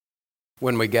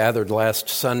When we gathered last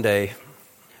Sunday,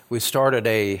 we started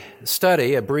a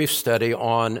brief study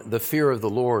on the fear of the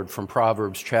Lord from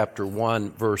Proverbs chapter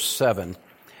 1, verse 7.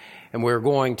 And we're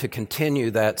going to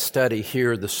continue that study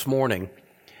here this morning.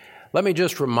 Let me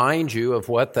just remind you of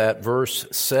what that verse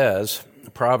says.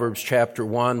 Proverbs chapter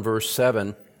 1, verse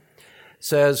 7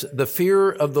 says, "The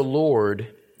fear of the Lord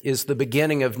is the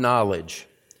beginning of knowledge.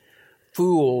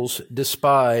 Fools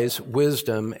despise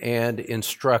wisdom and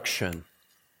instruction."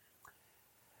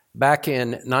 Back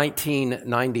in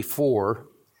 1994,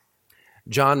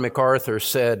 John MacArthur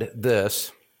said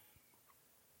this,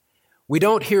 "We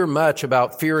don't hear much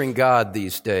about fearing God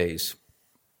these days.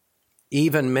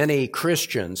 Even many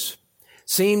Christians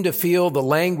seem to feel the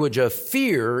language of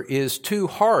fear is too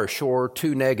harsh or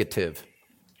too negative.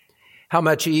 How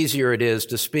much easier it is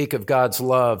to speak of God's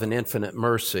love and infinite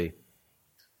mercy.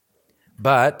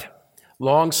 But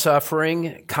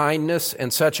long-suffering, kindness,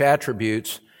 and such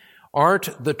attributes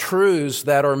aren't the truths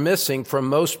that are missing from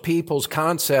most people's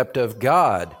concept of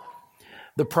God.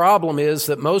 The problem is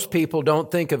that most people don't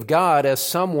think of God as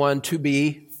someone to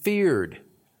be feared.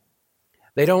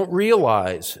 They don't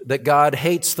realize that God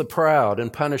hates the proud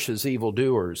and punishes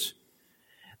evildoers.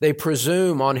 They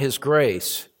presume on His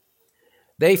grace.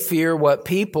 They fear what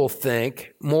people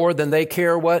think more than they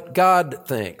care what God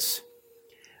thinks.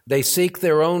 They seek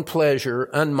their own pleasure,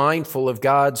 unmindful of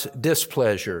God's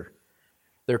displeasure.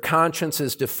 Their conscience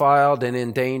is defiled and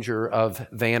in danger of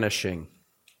vanishing.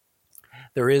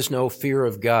 There is no fear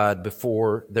of God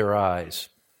before their eyes."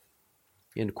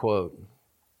 End quote.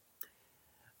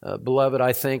 Beloved,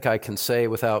 I think I can say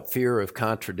without fear of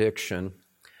contradiction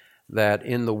that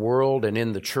in the world and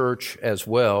in the church as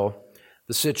well,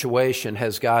 the situation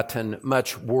has gotten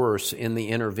much worse in the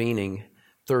intervening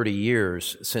 30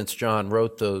 years since John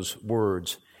wrote those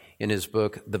words in his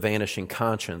book, The Vanishing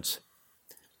Conscience.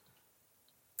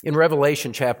 In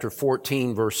Revelation chapter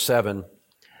 14, verse 7,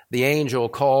 the angel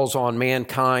calls on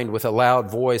mankind with a loud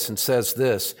voice and says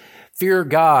this, "Fear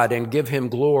God and give Him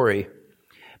glory,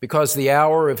 because the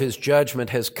hour of His judgment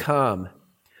has come.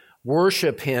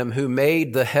 Worship Him who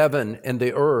made the heaven and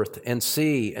the earth and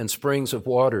sea and springs of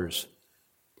waters."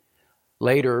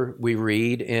 Later, we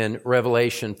read in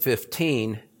Revelation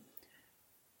 15,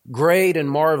 "Great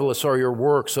and marvelous are your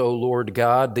works, O Lord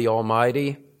God, the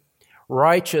Almighty.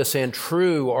 Righteous and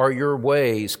true are your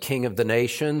ways, King of the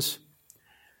nations.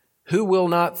 Who will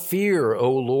not fear,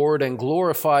 O Lord, and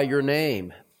glorify your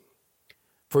name?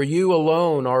 For you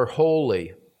alone are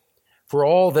holy. For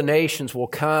all the nations will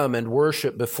come and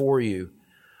worship before you,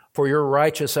 for your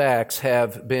righteous acts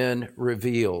have been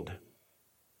revealed."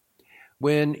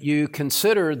 When you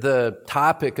consider the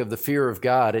topic of the fear of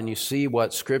God and you see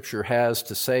what Scripture has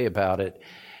to say about it,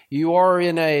 you are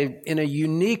in a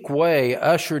unique way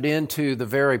ushered into the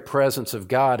very presence of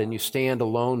God, and you stand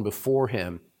alone before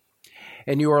Him.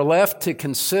 And you are left to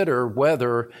consider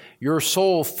whether your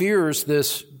soul fears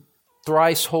this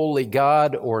thrice holy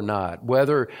God or not,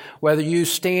 whether you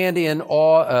stand in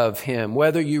awe of Him,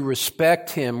 whether you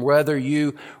respect Him, whether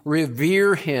you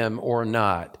revere Him or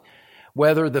not,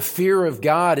 whether the fear of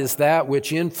God is that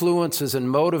which influences and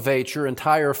motivates your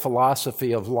entire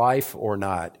philosophy of life or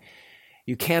not.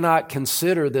 You cannot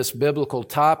consider this biblical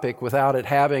topic without it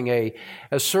having a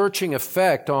searching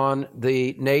effect on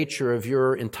the nature of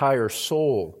your entire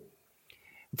soul.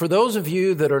 For those of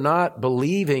you that are not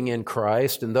believing in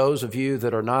Christ and those of you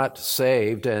that are not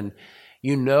saved, and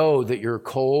you know that you're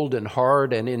cold and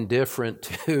hard and indifferent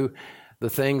to the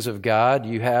things of God,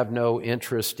 you have no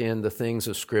interest in the things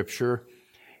of Scripture,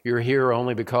 you're here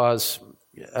only because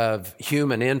of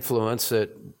human influence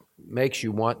that makes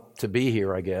you want to be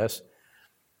here, I guess.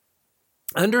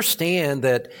 Understand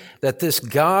that this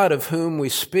God of whom we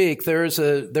speak, there is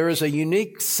a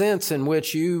unique sense in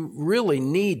which you really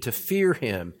need to fear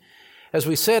Him. As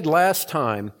we said last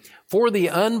time, for the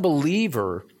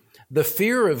unbeliever, the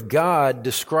fear of God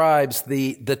describes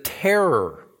the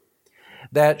terror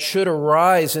that should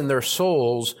arise in their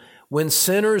souls when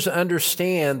sinners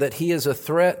understand that He is a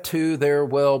threat to their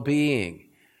well-being.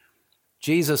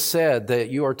 Jesus said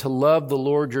that you are to love the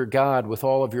Lord your God with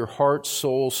all of your heart,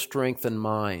 soul, strength, and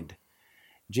mind.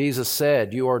 Jesus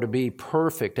said you are to be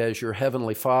perfect as your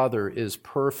heavenly Father is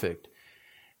perfect.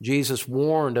 Jesus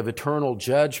warned of eternal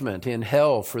judgment in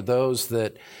hell for those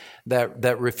that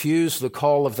refuse the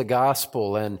call of the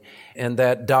gospel and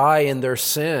that die in their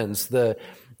sins.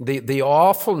 The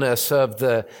awfulness of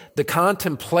the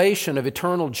contemplation of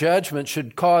eternal judgment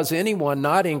should cause anyone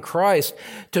not in Christ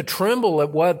to tremble at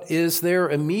what is their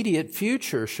immediate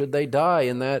future should they die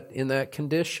in that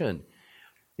condition.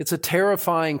 It's a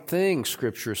terrifying thing,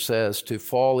 Scripture says, to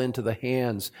fall into the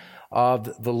hands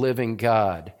of the living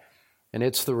God. And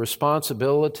it's the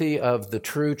responsibility of the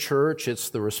true church, it's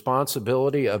the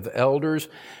responsibility of elders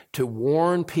to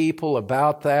warn people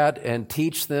about that and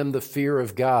teach them the fear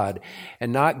of God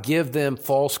and not give them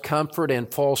false comfort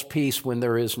and false peace when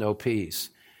there is no peace.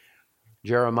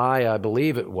 Jeremiah, I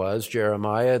believe it was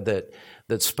Jeremiah,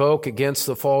 that spoke against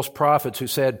the false prophets who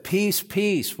said, "Peace,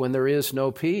 peace," when there is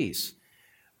no peace.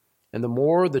 And the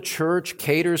more the church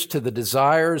caters to the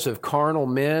desires of carnal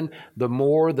men, the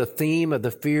more the theme of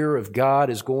the fear of God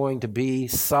is going to be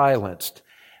silenced,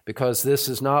 because this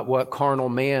is not what carnal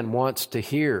man wants to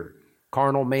hear.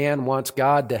 Carnal man wants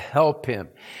God to help him.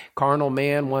 Carnal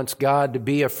man wants God to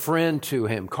be a friend to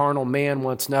him. Carnal man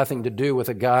wants nothing to do with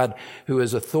a God who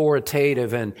is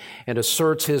authoritative and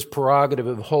asserts his prerogative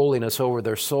of holiness over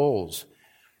their souls.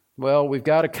 Well, we've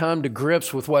got to come to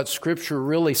grips with what Scripture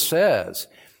really says.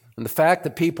 And the fact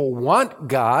that people want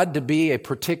God to be a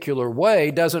particular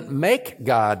way doesn't make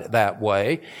God that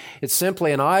way. It's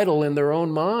simply an idol in their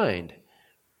own mind.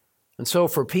 And so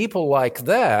for people like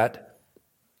that,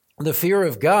 the fear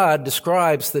of God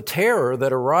describes the terror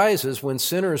that arises when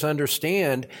sinners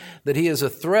understand that He is a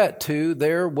threat to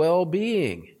their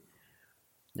well-being.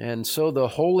 And so the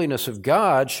holiness of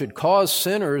God should cause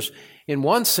sinners, in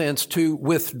one sense, to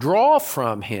withdraw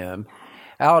from Him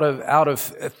out of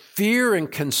fear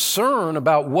and concern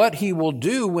about what He will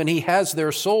do when He has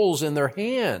their souls in their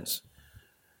hands.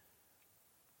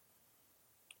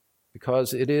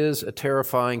 Because it is a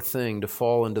terrifying thing to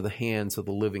fall into the hands of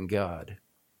the living God.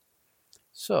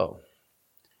 So,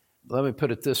 let me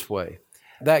put it this way.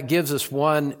 That gives us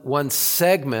one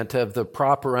segment of the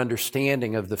proper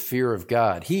understanding of the fear of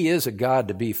God. He is a God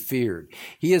to be feared.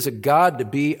 He is a God to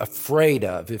be afraid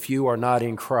of if you are not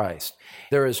in Christ.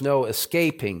 There is no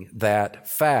escaping that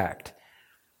fact.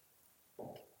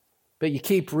 But you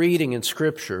keep reading in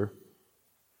Scripture,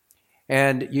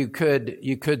 and you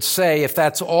could say, if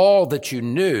that's all that you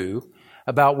knew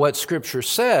about what Scripture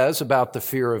says about the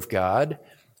fear of God.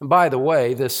 And by the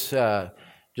way, this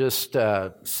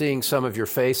seeing some of your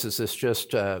faces, this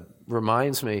just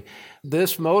reminds me,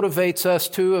 this motivates us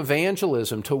to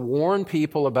evangelism, to warn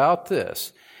people about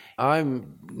this.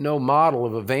 I'm no model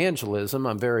of evangelism,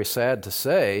 I'm very sad to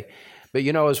say, but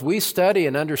as we study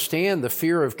and understand the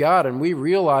fear of God and we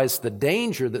realize the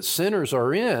danger that sinners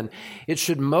are in, it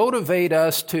should motivate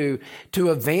us to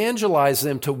evangelize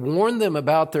them, to warn them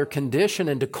about their condition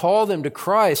and to call them to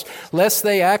Christ, lest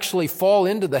they actually fall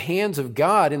into the hands of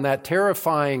God in that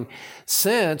terrifying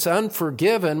sense,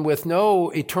 unforgiven, with no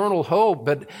eternal hope,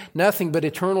 but nothing but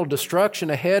eternal destruction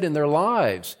ahead in their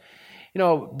lives.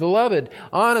 Beloved,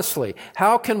 honestly,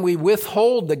 how can we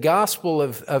withhold the gospel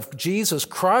of Jesus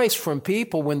Christ from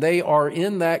people when they are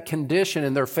in that condition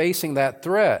and they're facing that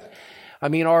threat? I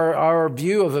mean, our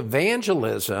view of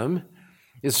evangelism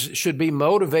should be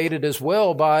motivated as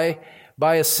well by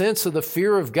a sense of the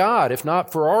fear of God, if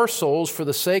not for our souls, for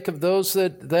the sake of those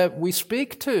that we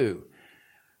speak to.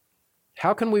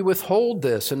 How can we withhold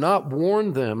this and not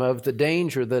warn them of the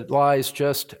danger that lies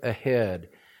just ahead?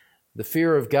 The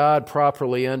fear of God,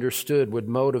 properly understood, would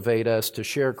motivate us to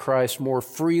share Christ more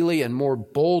freely and more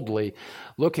boldly,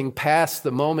 looking past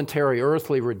the momentary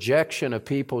earthly rejection of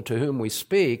people to whom we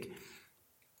speak,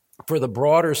 for the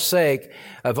broader sake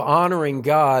of honoring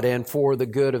God and for the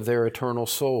good of their eternal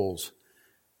souls.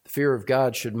 The fear of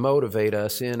God should motivate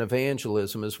us in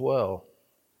evangelism as well.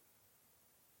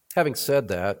 Having said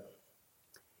that,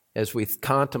 as we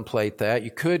contemplate that,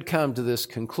 you could come to this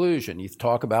conclusion. You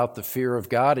talk about the fear of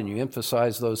God and you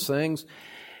emphasize those things,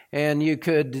 and you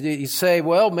say,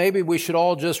 well, maybe we should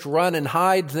all just run and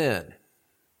hide then.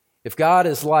 If God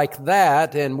is like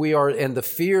that and the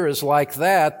fear is like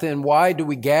that, then why do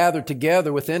we gather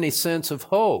together with any sense of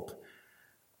hope?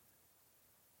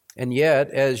 And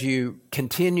yet, as you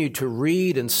continue to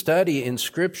read and study in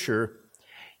Scripture,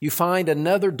 you find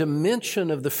another dimension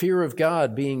of the fear of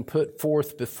God being put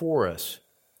forth before us.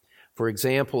 For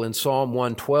example, in Psalm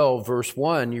 112, verse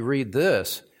 1, you read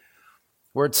this,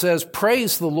 where it says,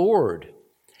 "Praise the Lord.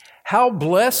 How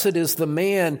blessed is the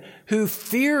man who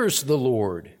fears the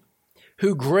Lord,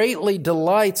 who greatly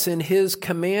delights in His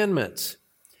commandments.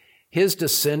 His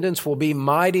descendants will be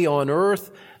mighty on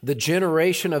earth. The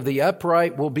generation of the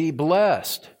upright will be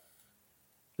blessed."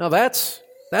 Now that's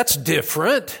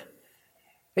different.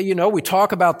 We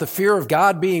talk about the fear of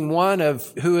God being one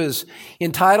who is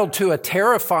entitled to a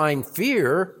terrifying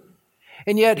fear,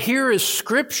 and yet here is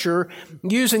Scripture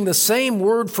using the same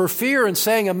word for fear and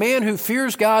saying a man who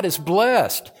fears God is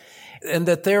blessed, and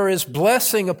that there is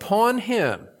blessing upon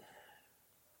him.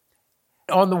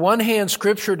 On the one hand,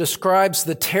 Scripture describes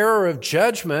the terror of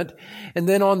judgment, and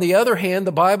then on the other hand,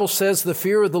 the Bible says the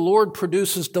fear of the Lord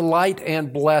produces delight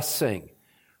and blessing.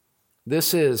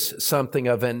 This is something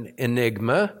of an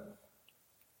enigma.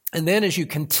 And then as you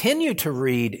continue to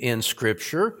read in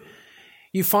Scripture,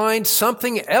 you find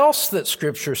something else that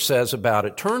Scripture says about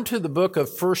it. Turn to the book of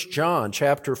 1 John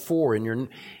chapter 4 in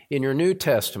your New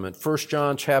Testament, 1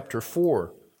 John chapter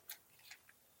 4.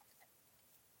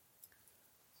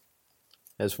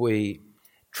 As we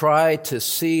try to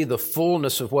see the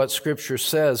fullness of what Scripture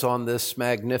says on this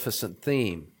magnificent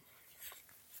theme.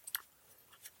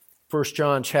 1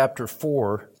 John chapter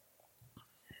 4,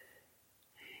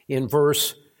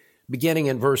 beginning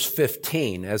in verse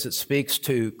 15, as it speaks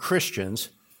to Christians,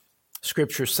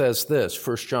 Scripture says this,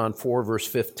 1 John 4, verse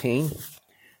 15,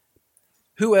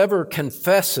 "Whoever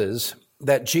confesses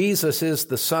that Jesus is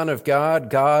the Son of God,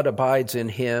 God abides in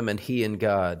him and he in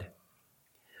God.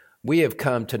 We have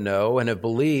come to know and have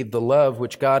believed the love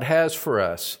which God has for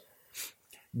us.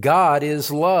 God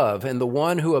is love, and the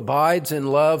one who abides in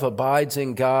love abides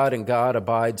in God, and God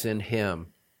abides in him.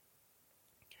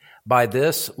 By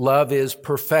this, love is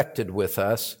perfected with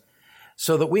us,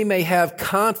 so that we may have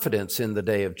confidence in the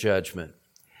day of judgment.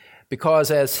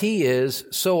 Because as he is,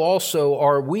 so also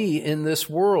are we in this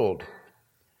world.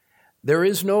 There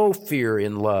is no fear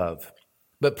in love,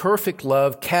 but perfect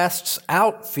love casts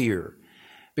out fear,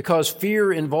 because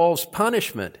fear involves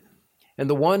punishment, and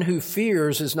the one who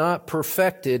fears is not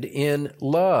perfected in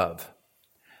love."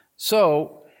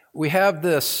 So, we have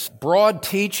this broad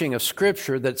teaching of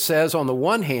Scripture that says, on the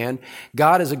one hand,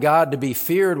 God is a God to be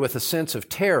feared with a sense of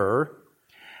terror.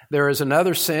 There is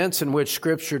another sense in which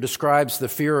Scripture describes the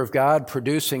fear of God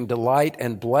producing delight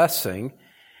and blessing.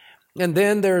 And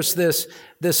then there's this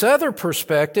other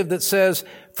perspective that says,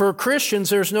 for Christians,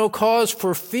 there's no cause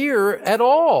for fear at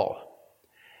all.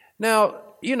 Now,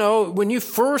 when you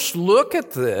first look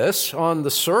at this on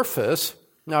the surface,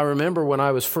 I remember when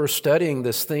I was first studying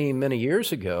this theme many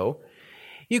years ago,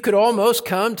 you could almost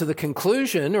come to the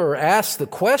conclusion, or ask the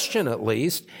question at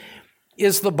least,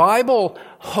 is the Bible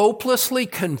hopelessly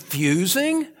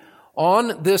confusing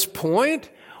on this point?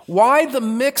 Why the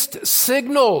mixed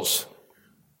signals?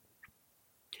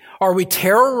 Are we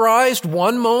terrorized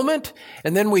one moment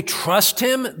and then we trust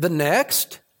him the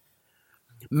next?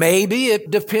 Maybe it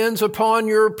depends upon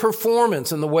your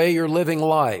performance and the way you're living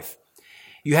life.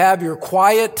 You have your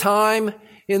quiet time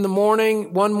in the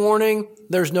morning, one morning,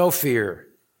 there's no fear.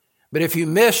 But if you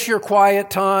miss your quiet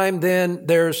time, then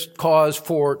there's cause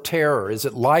for terror. Is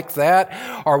it like that?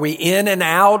 Are we in and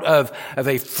out of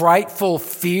a frightful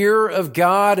fear of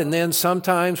God, and then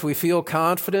sometimes we feel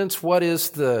confidence?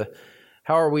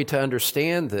 How are we to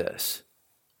understand this?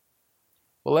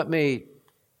 Well, let me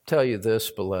tell you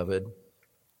this, beloved,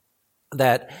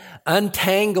 that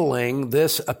untangling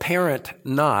this apparent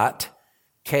knot,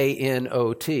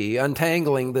 K-N-O-T,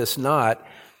 untangling this knot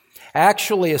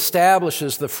actually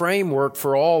establishes the framework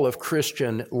for all of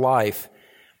Christian life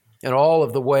and all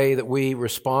of the way that we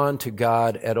respond to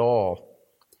God at all.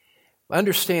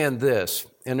 Understand this,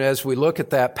 and as we look at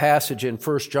that passage in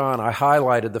 1 John, I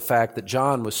highlighted the fact that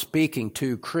John was speaking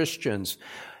to Christians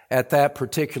at that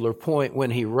particular point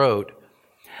when he wrote.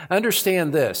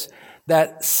 Understand this,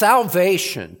 that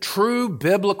salvation, true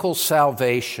biblical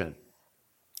salvation,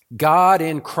 God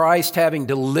in Christ having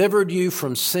delivered you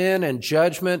from sin and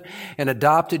judgment and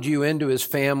adopted you into his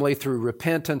family through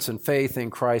repentance and faith in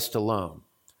Christ alone.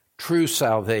 True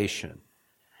salvation.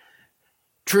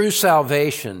 True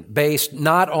salvation based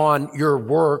not on your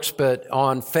works but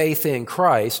on faith in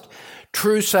Christ.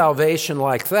 True salvation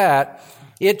like that,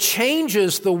 it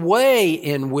changes the way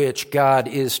in which God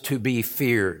is to be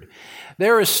feared.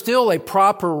 There is still a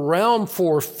proper realm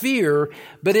for fear,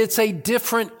 but it's a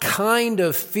different kind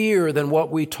of fear than what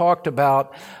we talked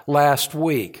about last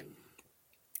week.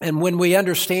 And when we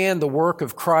understand the work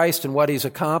of Christ and what he's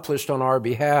accomplished on our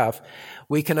behalf,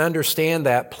 we can understand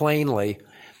that plainly.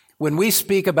 When we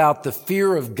speak about the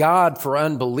fear of God for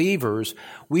unbelievers,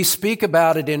 we speak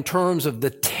about it in terms of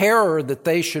the terror that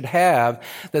they should have,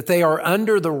 that they are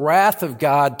under the wrath of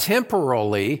God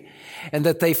temporarily, and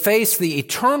that they face the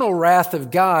eternal wrath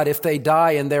of God if they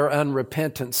die in their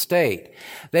unrepentant state.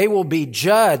 They will be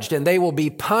judged and they will be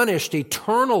punished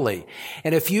eternally.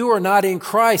 And if you are not in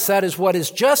Christ, that is what is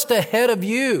just ahead of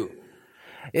you.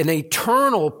 An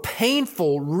eternal,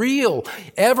 painful, real,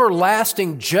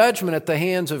 everlasting judgment at the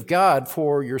hands of God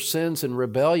for your sins and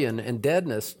rebellion and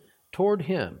deadness toward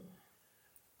him.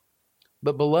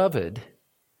 But beloved,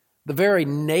 The very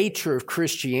nature of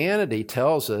Christianity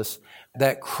tells us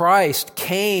that Christ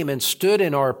came and stood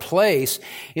in our place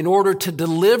in order to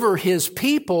deliver His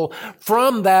people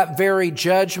from that very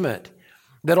judgment.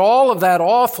 That all of that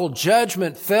awful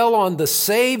judgment fell on the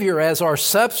Savior as our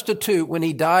substitute when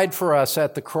He died for us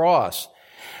at the cross.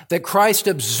 That Christ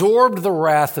absorbed the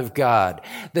wrath of God,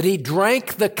 that He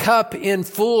drank the cup in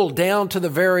full down to the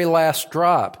very last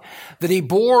drop, that He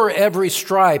bore every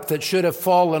stripe that should have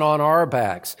fallen on our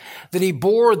backs, that He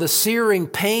bore the searing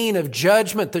pain of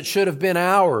judgment that should have been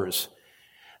ours,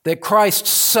 that Christ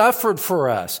suffered for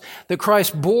us, that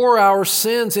Christ bore our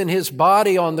sins in His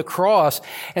body on the cross,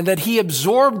 and that He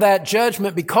absorbed that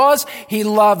judgment because He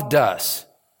loved us.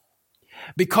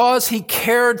 Because He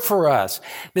cared for us,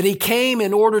 that He came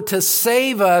in order to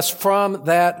save us from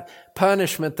that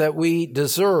punishment that we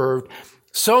deserved,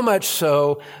 so much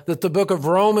so that the book of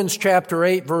Romans chapter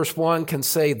 8 verse 1 can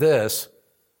say this,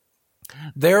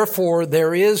 "Therefore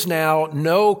there is now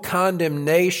no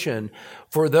condemnation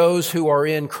for those who are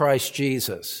in Christ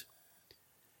Jesus."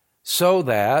 So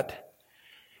that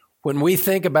when we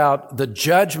think about the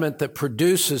judgment that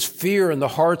produces fear in the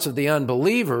hearts of the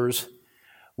unbelievers,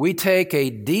 we take a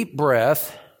deep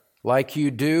breath like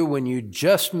you do when you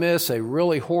just miss a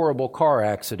really horrible car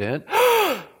accident.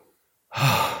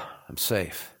 I'm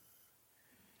safe.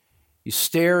 You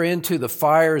stare into the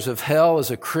fires of hell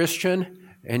as a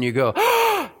Christian and you go,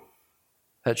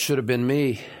 that should have been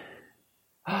me.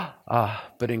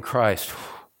 But in Christ,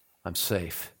 I'm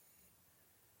safe.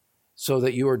 So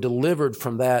that you are delivered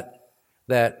from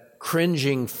that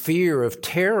cringing fear of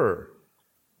terror.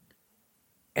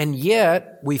 And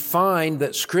yet, we find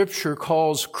that Scripture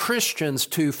calls Christians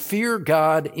to fear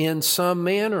God in some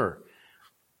manner.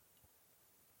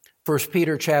 1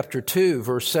 Peter chapter 2,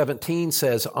 verse 17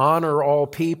 says, "Honor all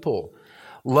people,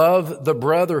 love the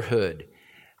brotherhood,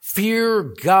 fear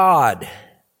God,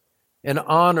 and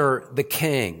honor the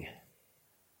king."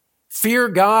 Fear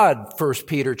God, 1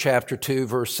 Peter chapter 2,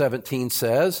 verse 17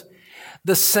 says.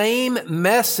 The same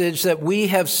message that we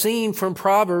have seen from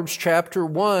Proverbs chapter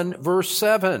 1, verse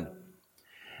 7.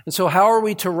 And so how are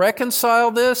we to reconcile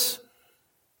this?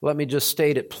 Let me just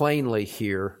state it plainly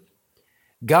here.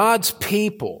 God's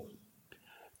people,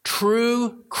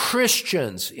 true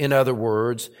Christians, in other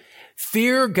words,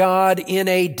 fear God in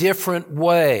a different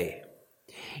way.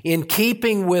 In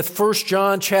keeping with 1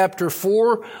 John chapter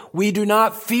 4, we do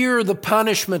not fear the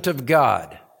punishment of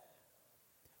God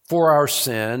for our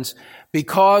sins,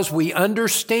 because we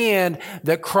understand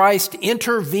that Christ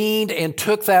intervened and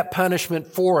took that punishment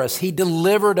for us. He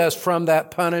delivered us from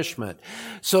that punishment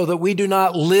so that we do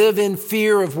not live in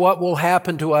fear of what will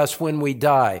happen to us when we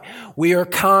die. We are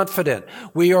confident.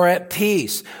 We are at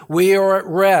peace. We are at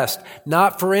rest,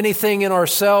 not for anything in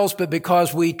ourselves, but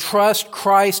because we trust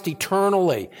Christ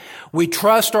eternally. We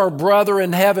trust our brother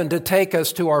in heaven to take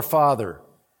us to our Father.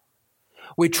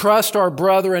 We trust our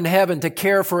brother in heaven to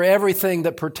care for everything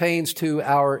that pertains to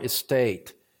our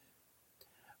estate.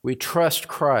 We trust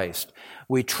Christ.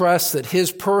 We trust that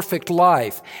His perfect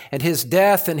life and His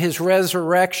death and His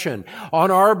resurrection on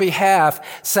our behalf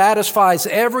satisfies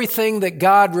everything that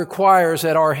God requires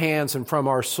at our hands and from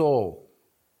our soul.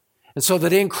 And so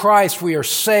that in Christ we are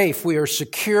safe, we are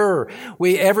secure,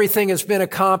 everything has been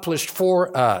accomplished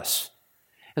for us.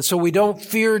 And so we don't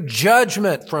fear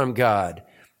judgment from God.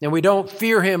 And we don't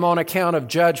fear Him on account of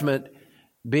judgment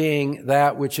being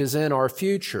that which is in our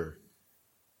future.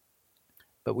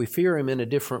 But we fear Him in a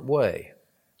different way.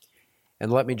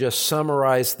 And let me just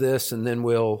summarize this, and then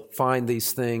we'll find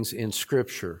these things in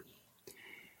Scripture.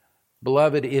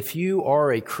 Beloved, if you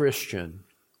are a Christian,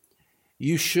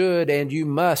 you should and you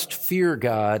must fear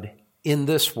God in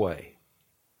this way.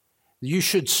 You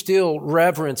should still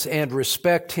reverence and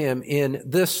respect Him in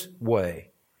this way.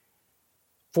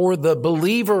 For the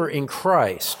believer in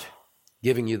Christ,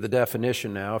 giving you the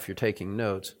definition now if you're taking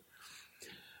notes.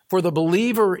 For the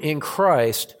believer in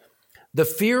Christ, the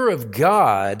fear of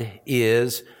God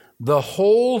is the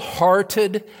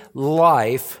wholehearted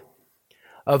life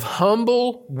of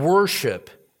humble worship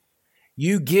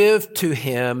you give to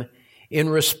Him in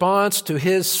response to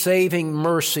His saving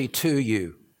mercy to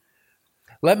you.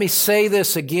 Let me say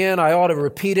this again. I ought to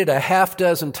repeat it a half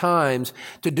dozen times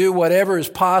to do whatever is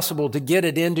possible to get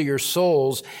it into your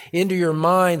souls, into your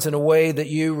minds in a way that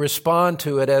you respond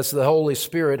to it as the Holy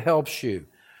Spirit helps you.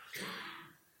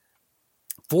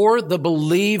 For the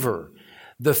believer,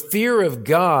 the fear of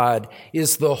God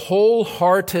is the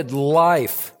wholehearted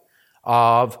life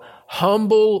of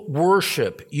humble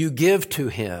worship you give to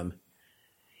Him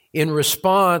in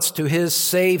response to His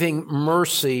saving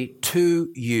mercy to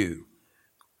you.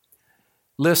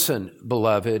 Listen,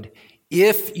 beloved,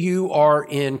 if you are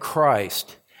in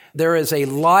Christ. There is a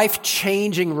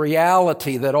life-changing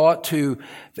reality that ought to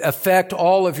affect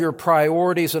all of your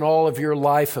priorities and all of your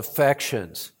life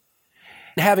affections.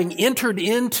 Having entered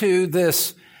into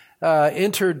this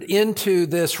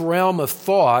realm of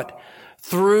thought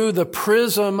through the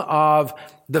prism of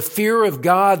the fear of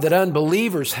God that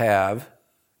unbelievers have,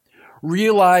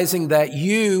 realizing that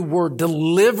you were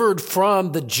delivered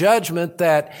from the judgment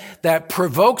that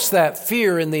provokes that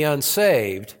fear in the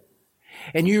unsaved,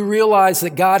 and you realize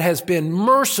that God has been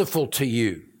merciful to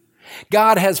you.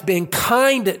 God has been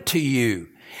kind to you.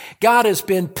 God has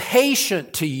been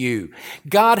patient to you.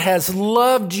 God has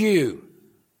loved you.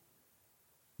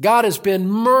 God has been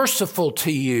merciful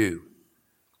to you.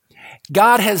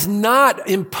 God has not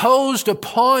imposed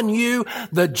upon you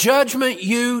the judgment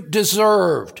you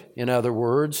deserved, in other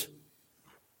words.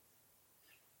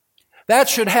 That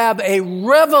should have a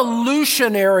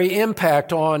revolutionary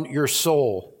impact on your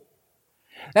soul.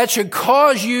 That should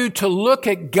cause you to look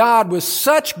at God with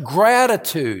such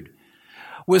gratitude,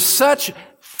 with such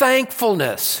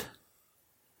thankfulness,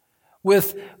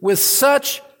 with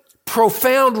such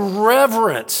profound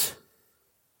reverence,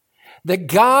 that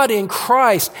God in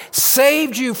Christ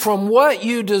saved you from what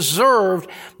you deserved,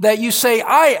 that you say,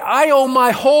 I owe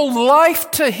my whole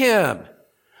life to Him.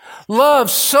 Love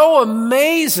so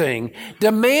amazing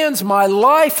demands my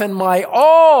life and my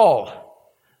all.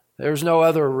 There's no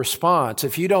other response.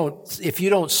 If you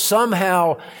don't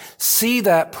somehow see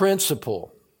that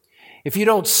principle, if you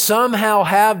don't somehow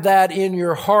have that in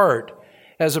your heart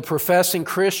as a professing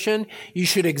Christian, you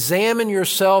should examine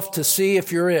yourself to see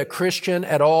if you're a Christian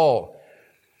at all.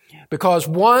 Because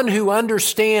one who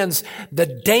understands the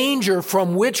danger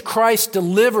from which Christ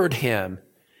delivered him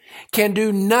can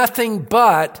do nothing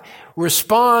but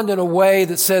respond in a way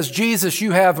that says, Jesus,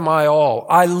 you have my all.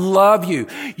 I love you.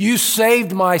 You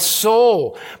saved my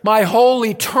soul. My whole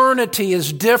eternity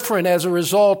is different as a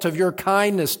result of your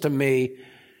kindness to me.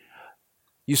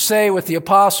 You say with the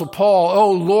Apostle Paul,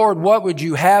 oh Lord, what would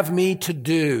you have me to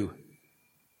do?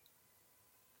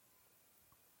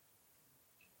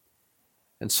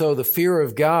 And so the fear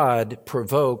of God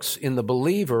provokes in the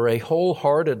believer a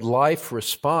wholehearted life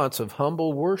response of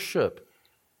humble worship.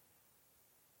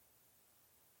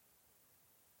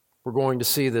 We're going to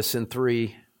see this in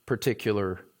three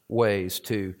particular ways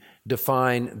to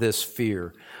define this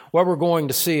fear. What we're going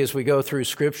to see as we go through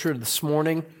Scripture this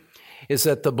morning is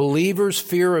that the believer's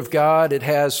fear of God, it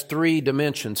has three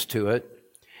dimensions to it.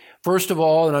 First of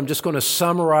all, and I'm just going to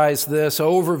summarize this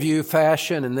overview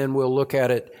fashion, and then we'll look at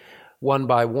it one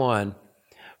by one.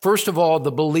 First of all,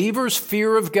 the believer's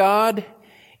fear of God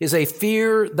is a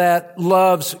fear that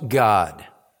loves God.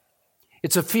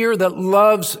 It's a fear that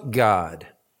loves God.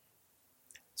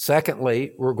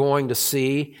 Secondly, we're going to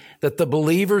see that the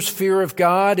believer's fear of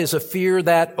God is a fear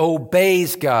that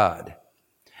obeys God.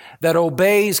 That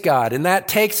obeys God. And that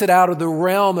takes it out of the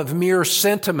realm of mere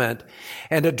sentiment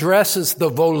and addresses the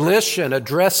volition,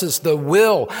 addresses the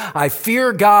will. I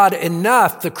fear God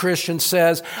enough, the Christian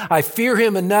says, I fear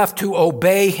Him enough to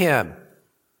obey Him.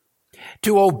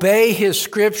 To obey His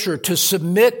Scripture, to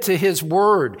submit to His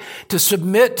Word, to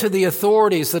submit to the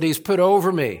authorities that He's put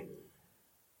over me.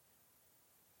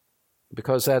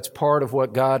 Because that's part of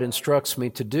what God instructs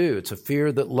me to do. It's a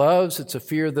fear that loves, it's a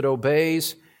fear that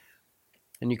obeys.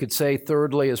 And you could say,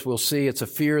 thirdly, as we'll see, it's a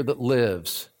fear that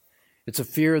lives. It's a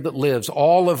fear that lives.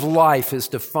 All of life is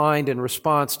defined in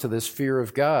response to this fear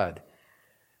of God.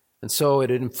 And so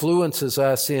it influences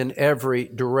us in every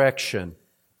direction.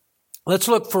 Let's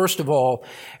look first of all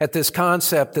at this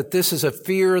concept that this is a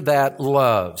fear that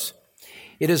loves.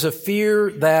 It is a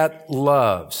fear that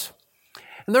loves.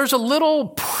 And there's a little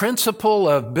principle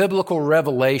of biblical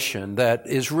revelation that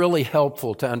is really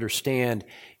helpful to understand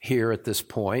here at this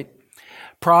point.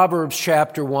 Proverbs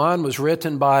chapter 1 was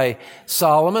written by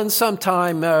Solomon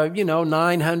sometime,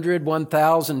 900,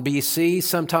 1000 BC,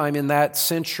 sometime in that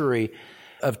century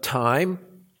of time,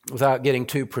 without getting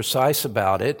too precise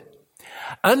about it.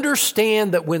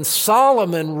 Understand that when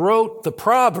Solomon wrote the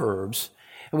Proverbs,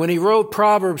 and when he wrote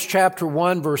Proverbs chapter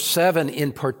 1, verse 7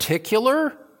 in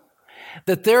particular,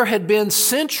 that there had been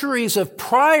centuries of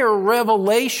prior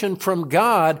revelation from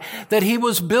God that he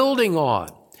was building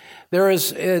on.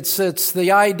 It's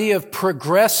the idea of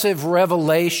progressive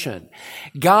revelation.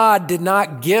 God did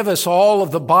not give us all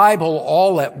of the Bible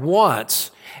all at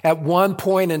once. At one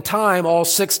point in time, all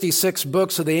 66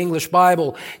 books of the English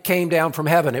Bible came down from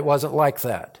heaven. It wasn't like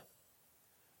that.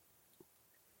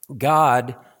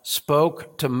 God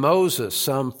spoke to Moses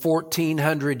some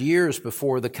 1,400 years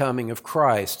before the coming of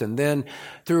Christ, and then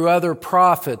through other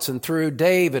prophets and through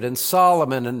David and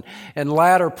Solomon and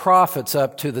latter prophets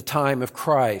up to the time of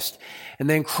Christ. And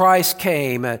then Christ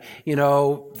came, after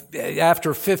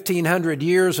 1,500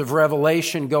 years of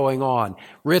revelation going on,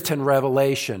 written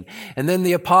revelation. And then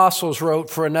the apostles wrote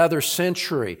for another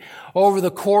century. Over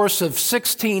the course of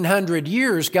 1,600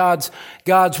 years, God's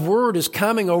word is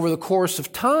coming over the course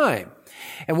of time.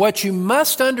 And what you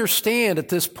must understand at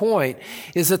this point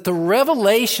is that the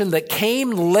revelation that came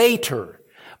later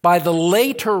by the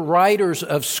later writers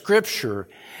of Scripture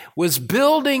was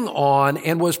building on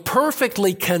and was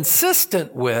perfectly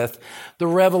consistent with the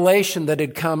revelation that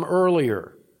had come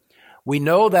earlier. We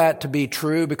know that to be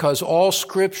true because all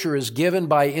Scripture is given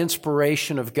by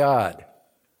inspiration of God.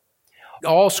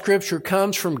 All Scripture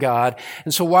comes from God,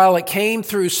 and so while it came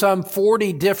through some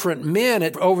 40 different men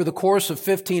over the course of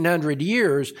 1,500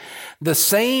 years, the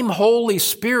same Holy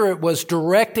Spirit was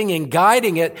directing and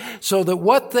guiding it so that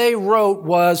what they wrote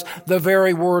was the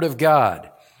very Word of God.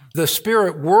 The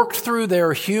Spirit worked through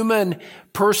their human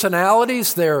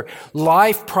personalities, their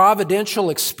life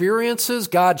providential experiences.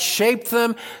 God shaped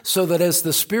them so that as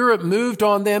the Spirit moved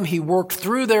on them, He worked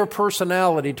through their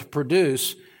personality to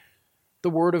produce the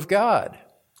Word of God.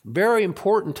 Very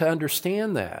important to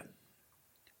understand that.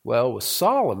 Well, with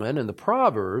Solomon and the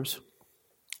Proverbs,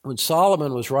 when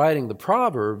Solomon was writing the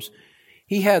Proverbs,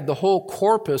 he had the whole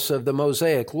corpus of the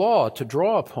Mosaic Law to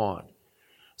draw upon.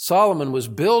 Solomon was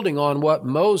building on what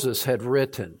Moses had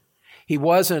written. He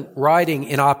wasn't writing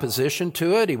in opposition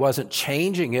to it. He wasn't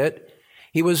changing it.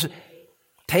 He was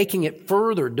taking it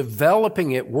further,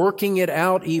 developing it, working it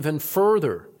out even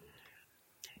further.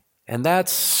 And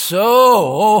that's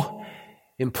so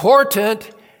important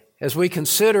as we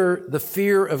consider the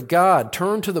fear of God.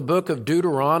 Turn to the book of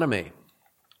Deuteronomy.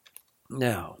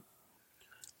 Now,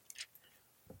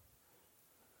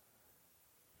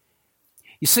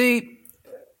 you see,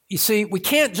 we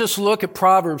can't just look at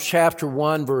Proverbs chapter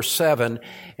 1, verse 7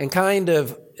 and kind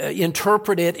of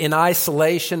interpret it in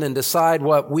isolation and decide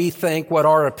what we think, what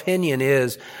our opinion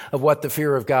is of what the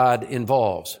fear of God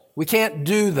involves. We can't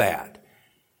do that.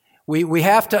 We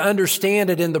have to understand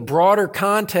it in the broader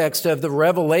context of the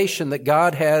revelation that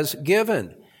God has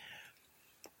given.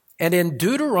 And in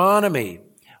Deuteronomy,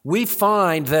 we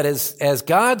find that as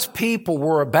God's people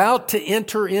were about to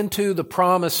enter into the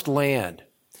promised land,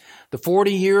 the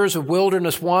 40 years of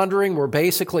wilderness wandering were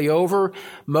basically over.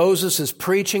 Moses is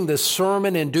preaching this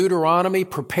sermon in Deuteronomy,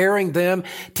 preparing them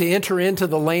to enter into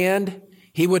the land.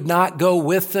 He would not go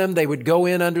with them. They would go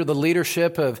in under the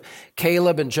leadership of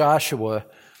Caleb and Joshua.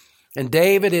 And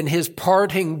David, in his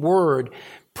parting word,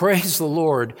 praise the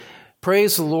Lord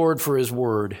for his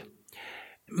word.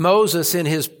 Moses, in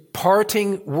his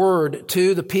parting word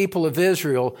to the people of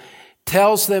Israel,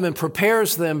 tells them and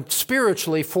prepares them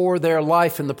spiritually for their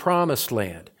life in the promised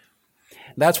land.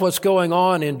 That's what's going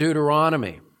on in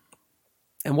Deuteronomy.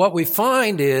 And what we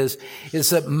find is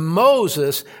that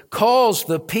Moses calls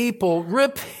the people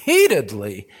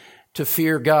repeatedly to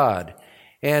fear God.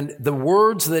 And the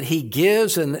words that he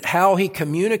gives and how he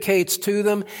communicates to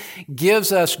them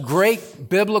gives us great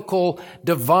biblical,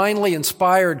 divinely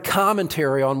inspired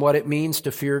commentary on what it means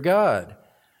to fear God.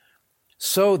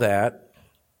 So that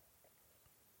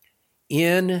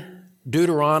in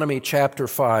Deuteronomy chapter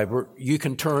 5, you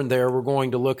can turn there. We're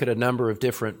going to look at a number of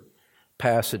different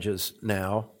passages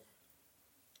now.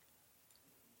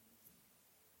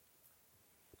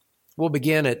 We'll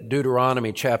begin at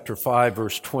Deuteronomy chapter 5,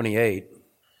 verse 28,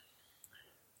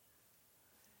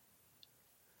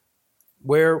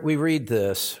 where we read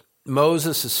this.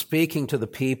 Moses is speaking to the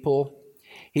people.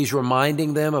 He's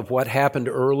reminding them of what happened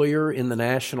earlier in the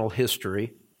national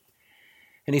history.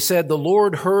 And he said, "The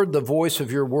Lord heard the voice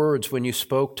of your words when you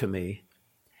spoke to me.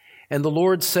 And the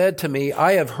Lord said to me,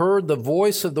 I have heard the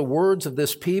voice of the words of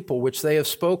this people which they have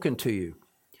spoken to you.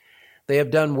 They have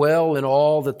done well in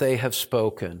all that they have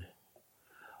spoken.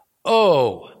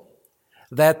 Oh,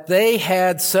 that they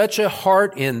had such a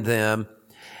heart in them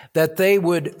that they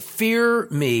would fear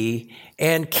me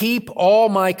and keep all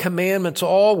my commandments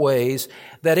always,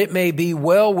 that it may be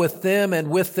well with them and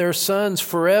with their sons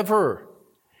forever."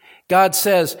 God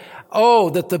says, oh,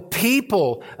 that the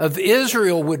people of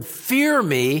Israel would fear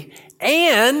me,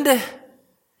 and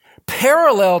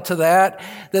parallel to that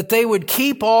they would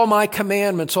keep all my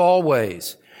commandments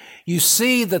always. You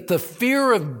see that the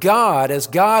fear of God, as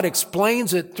God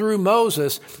explains it through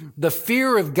Moses, the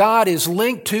fear of God is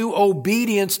linked to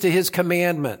obedience to His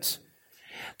commandments.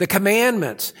 The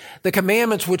commandments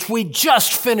which we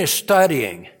just finished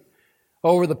studying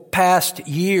over the past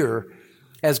year,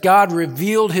 as God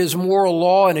revealed His moral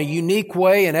law in a unique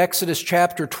way in Exodus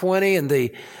chapter 20 and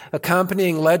the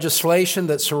accompanying legislation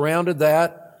that surrounded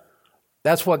that,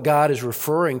 that's what God is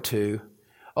referring to.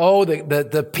 Oh,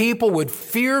 the people would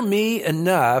fear me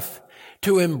enough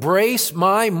to embrace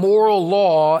my moral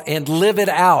law and live it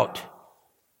out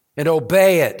and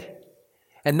obey it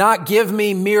and not give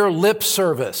me mere lip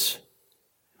service,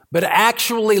 but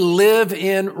actually live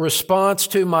in response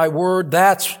to my word.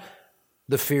 That's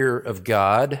the fear of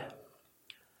God.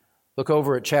 Look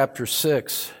over at chapter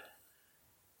 6,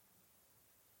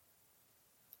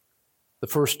 the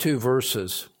first 2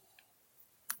 verses.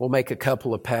 We'll make a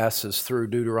couple of passes through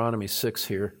Deuteronomy 6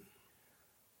 here.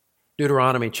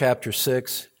 Deuteronomy chapter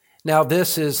 6. Now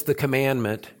this is the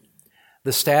commandment,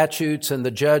 the statutes and the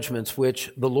judgments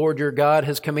which the Lord your God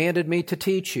has commanded me to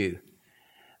teach you,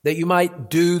 that you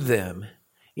might do them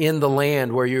in the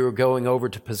land where you are going over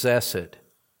to possess it.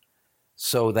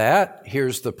 So that,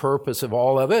 here's the purpose of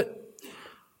all of it,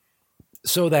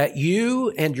 so that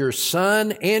you and your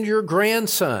son and your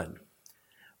grandson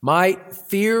might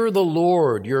fear the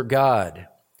Lord your God,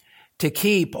 to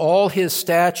keep all His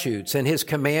statutes and His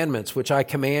commandments which I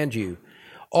command you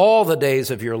all the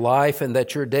days of your life, and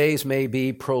that your days may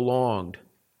be prolonged.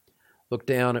 Look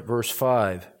down at verse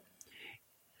 5.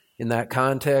 In that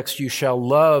context, you shall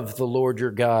love the Lord your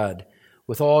God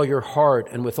with all your heart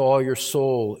and with all your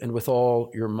soul and with all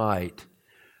your might.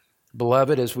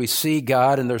 Beloved, as we see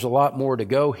God, and there's a lot more to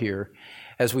go here,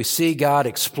 as we see God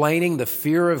explaining the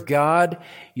fear of God,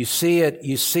 you see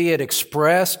it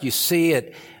expressed, you see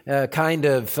it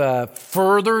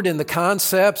furthered in the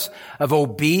concepts of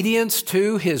obedience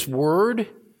to His word,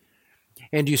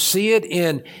 and you see it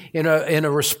in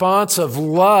a response of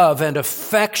love and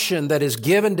affection that is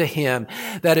given to Him,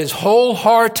 that is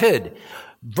wholehearted.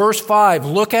 Verse 5,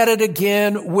 look at it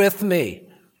again with me.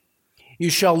 You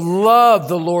shall love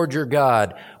the Lord your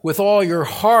God with all your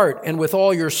heart and with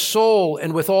all your soul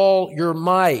and with all your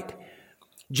might.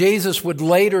 Jesus would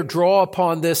later draw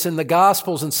upon this in the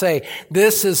Gospels and say,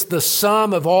 this is the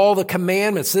sum of all the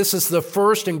commandments. This is the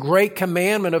first and great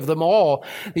commandment of them all,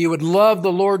 that you would love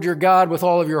the Lord your God with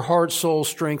all of your heart, soul,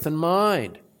 strength, and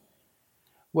mind.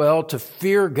 Well, to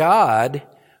fear God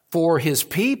for His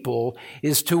people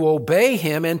is to obey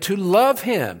Him and to love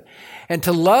Him, and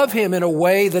to love Him in a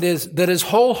way that is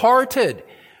wholehearted.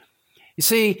 You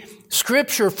see,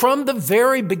 Scripture, from the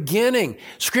very beginning,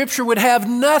 Scripture would have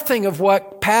nothing of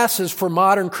what passes for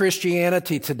modern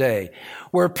Christianity today,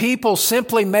 where people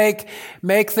simply make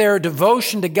their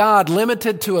devotion to God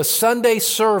limited to a Sunday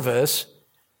service,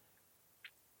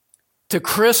 to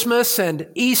Christmas and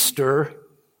Easter,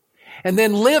 and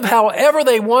then live however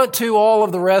they want to all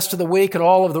of the rest of the week and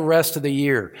all of the rest of the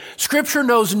year. Scripture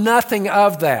knows nothing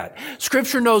of that.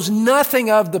 Scripture knows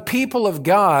nothing of the people of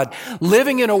God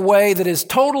living in a way that is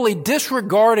totally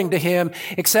disregarding to Him,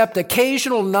 except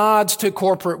occasional nods to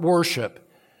corporate worship.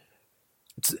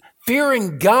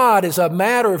 Fearing God is a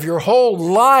matter of your whole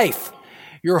life,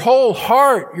 your whole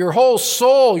heart, your whole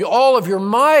soul, all of your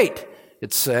might,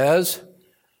 it says.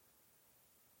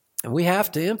 And we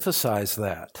have to emphasize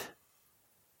that,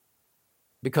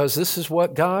 because this is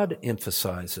what God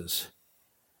emphasizes.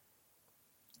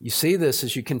 You see this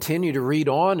as you continue to read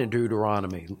on in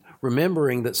Deuteronomy,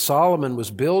 remembering that Solomon was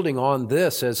building on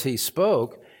this as he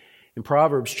spoke in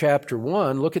Proverbs chapter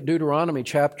 1. Look at Deuteronomy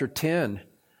chapter 10.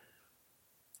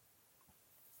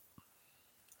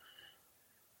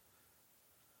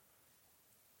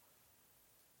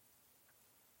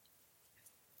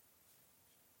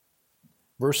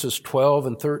 Verses 12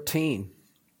 and 13.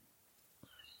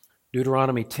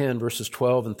 Deuteronomy 10, verses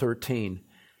 12 and 13.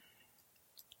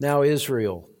 Now,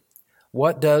 Israel,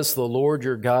 what does the Lord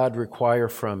your God require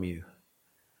from you?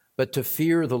 But to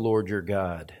fear the Lord your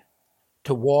God,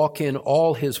 to walk in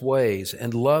all His ways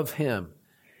and love Him,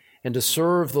 and to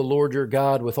serve the Lord your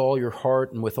God with all your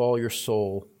heart and with all your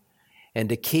soul, and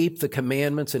to keep the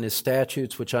commandments and His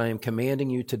statutes which I am commanding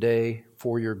you today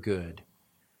for your good.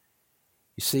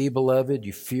 You see, beloved,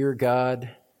 you fear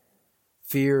God.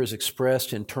 Fear is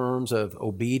expressed in terms of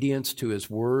obedience to His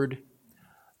word,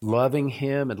 loving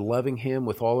Him and loving Him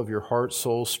with all of your heart,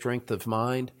 soul, strength of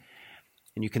mind.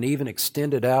 And you can even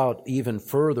extend it out even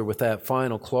further with that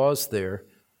final clause there,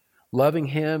 loving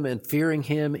Him and fearing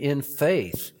Him in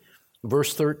faith.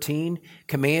 Verse 13,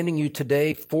 commanding you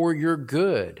today for your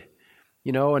good.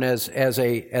 You know, and as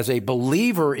a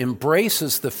believer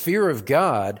embraces the fear of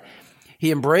God,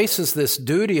 he embraces this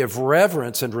duty of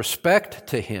reverence and respect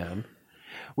to Him,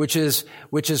 which is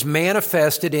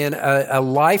manifested in a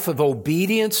life of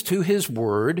obedience to His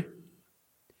word,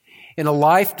 in a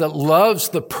life that loves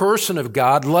the person of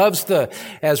God, loves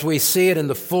as we see it in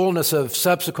the fullness of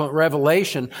subsequent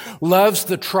revelation, loves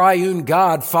the triune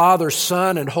God, Father,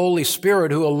 Son, and Holy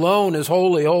Spirit, who alone is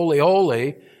holy, holy,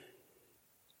 holy,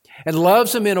 and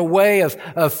loves Him in a way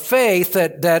of faith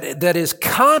that is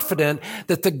confident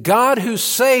that the God who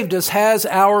saved us has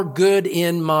our good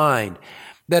in mind.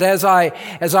 That as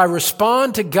I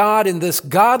respond to God in this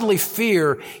godly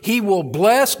fear, He will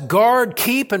bless, guard,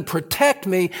 keep, and protect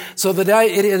me so that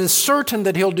it is certain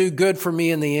that He'll do good for me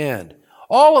in the end.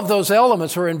 All of those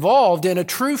elements are involved in a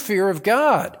true fear of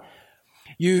God.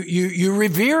 You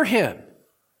revere Him.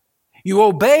 You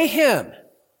obey Him.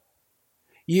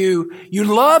 You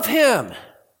love Him.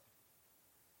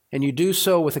 And you do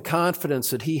so with the confidence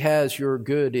that He has your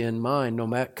good in mind, no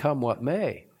matter come what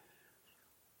may.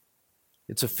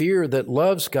 It's a fear that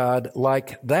loves God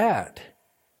like that.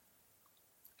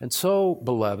 And so,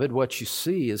 beloved, what you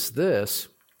see is this,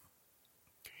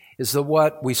 is that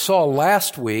what we saw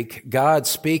last week, God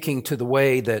speaking to the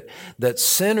way that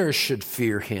sinners should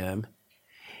fear Him,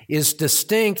 is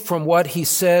distinct from what He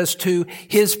says to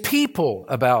His people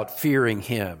about fearing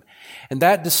Him. And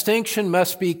that distinction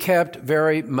must be kept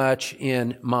very much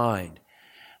in mind.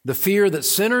 The fear that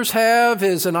sinners have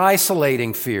is an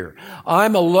isolating fear.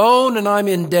 I'm alone and I'm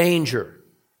in danger.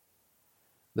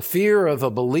 The fear of a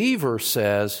believer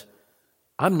says,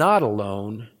 I'm not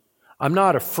alone. I'm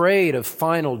not afraid of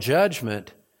final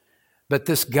judgment. But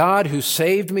this God who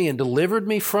saved me and delivered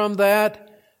me from that,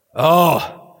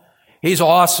 He's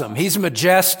awesome. He's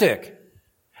majestic.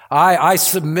 I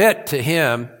submit to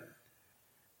Him.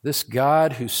 This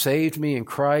God who saved me in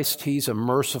Christ, He's a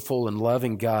merciful and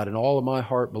loving God, and all of my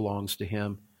heart belongs to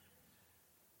Him.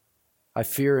 I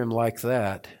fear Him like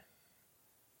that.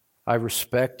 I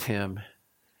respect Him.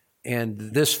 And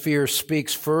this fear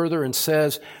speaks further and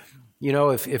says,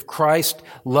 if Christ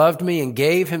loved me and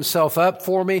gave Himself up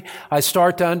for me, I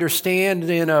start to understand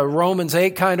in a Romans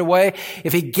 8 kind of way,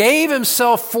 if He gave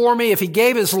Himself for me, if He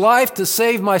gave His life to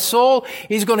save my soul,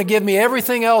 He's going to give me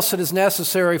everything else that is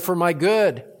necessary for my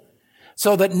good,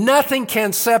 so that nothing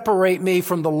can separate me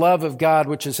from the love of God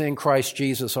which is in Christ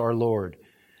Jesus our Lord.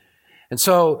 And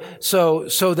so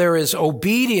there is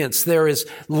obedience, there is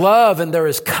love, and there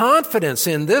is confidence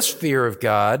in this fear of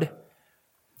God.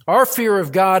 Our fear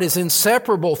of God is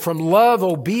inseparable from love,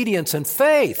 obedience, and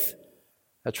faith.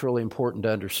 That's really important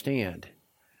to understand.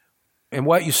 And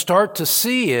what you start to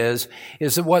see is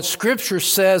that what Scripture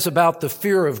says about the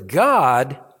fear of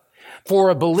God for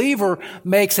a believer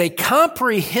makes a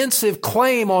comprehensive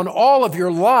claim on all of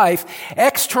your life,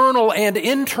 external and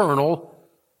internal,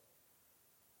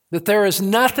 that there is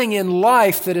nothing in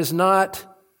life that is not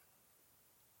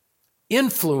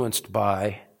influenced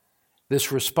by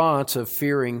this response of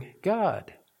fearing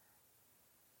God.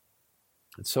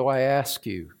 And so I ask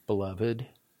you, beloved,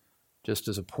 just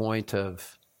as a point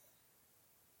of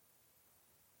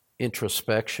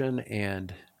introspection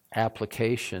and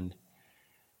application,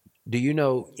 do you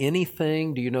know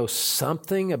anything? Do you know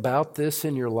something about this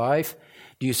in your life?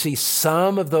 Do you see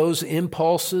some of those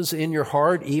impulses in your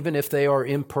heart, even if they are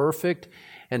imperfect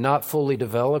and not fully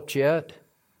developed yet?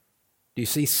 Do you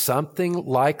see something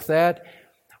like that?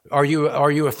 Are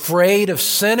you afraid of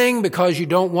sinning because you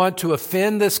don't want to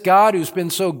offend this God who's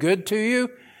been so good to you?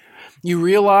 You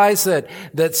realize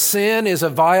that sin is a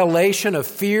violation of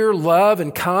fear, love,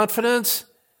 and confidence?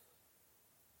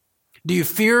 Do you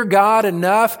fear God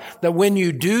enough that when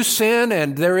you do sin,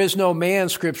 and there is no man,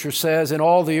 Scripture says, in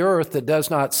all the earth that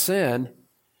does not sin,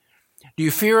 do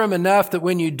you fear Him enough that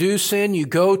when you do sin, you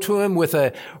go to Him with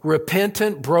a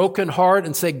repentant, broken heart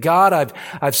and say, God,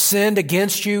 I've sinned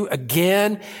against you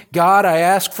again. God, I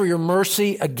ask for your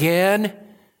mercy again.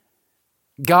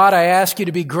 God, I ask you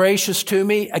to be gracious to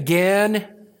me again.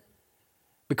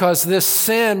 Because this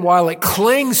sin, while it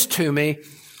clings to me,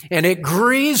 and it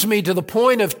grieves me to the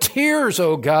point of tears,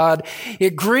 oh God.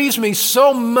 It grieves me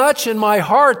so much in my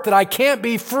heart that I can't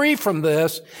be free from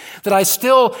this, that I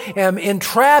still am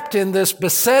entrapped in this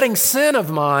besetting sin of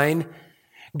mine.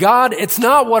 God, it's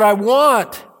not what I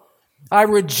want. I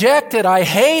reject it. I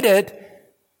hate it.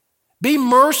 Be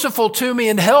merciful to me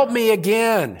and help me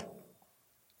again.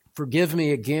 Forgive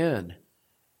me again.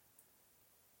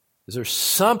 Is there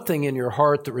something in your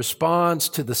heart that responds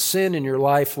to the sin in your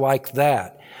life like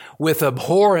that, with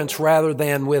abhorrence rather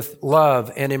than with love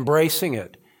and embracing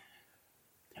it?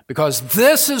 Because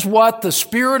this is what the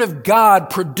Spirit of God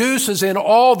produces in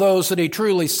all those that He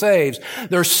truly saves.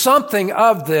 There's something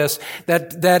of this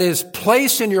that is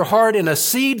placed in your heart in a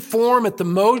seed form at the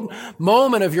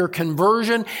moment of your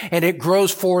conversion, and it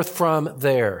grows forth from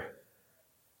there.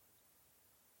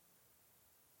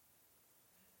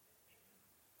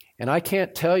 And I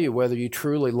can't tell you whether you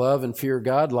truly love and fear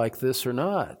God like this or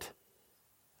not.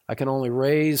 I can only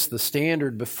raise the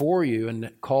standard before you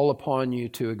and call upon you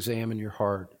to examine your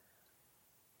heart.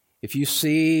 If you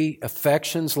see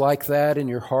affections like that in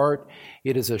your heart,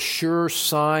 it is a sure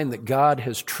sign that God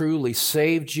has truly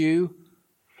saved you,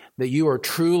 that you are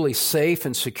truly safe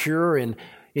and secure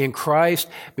in Christ,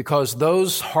 because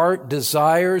those heart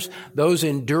desires, those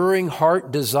enduring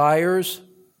heart desires,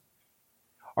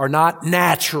 are not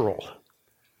natural.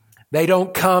 They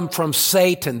don't come from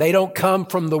Satan. They don't come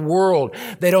from the world.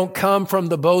 They don't come from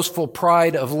the boastful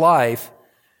pride of life.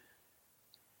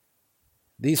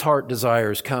 These heart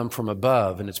desires come from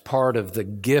above, and it's part of the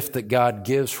gift that God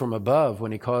gives from above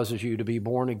when He causes you to be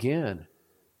born again.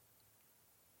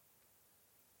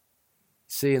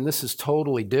 See, and this is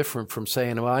totally different from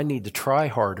saying, well, I need to try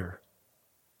harder.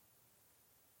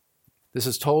 This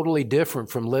is totally different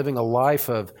from living a life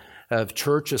of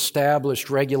church-established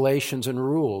regulations and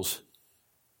rules.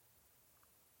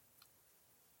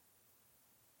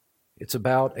 It's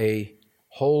about a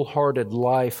wholehearted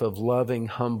life of loving,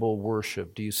 humble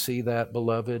worship. Do you see that,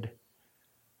 beloved?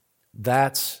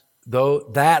 That's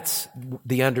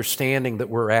the understanding that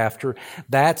we're after.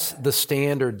 That's the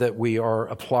standard that we are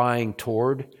applying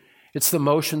toward. It's the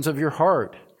motions of your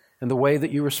heart and the way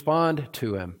that you respond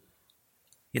to Him.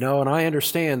 And I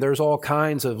understand there's all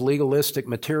kinds of legalistic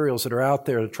materials that are out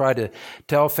there to try to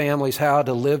tell families how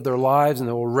to live their lives, and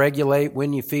they will regulate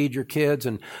when you feed your kids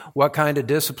and what kind of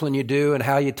discipline you do and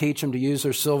how you teach them to use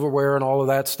their silverware and all of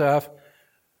that stuff.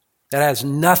 That has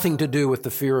nothing to do with the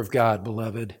fear of God,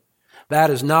 beloved. That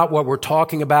is not what we're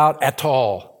talking about at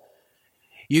all.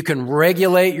 You can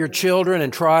regulate your children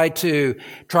and try to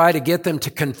get them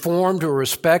to conform to a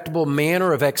respectable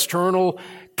manner of external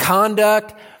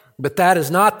conduct, but that is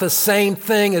not the same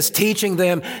thing as teaching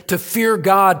them to fear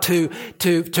God, to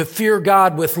fear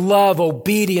God with love,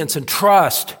 obedience, and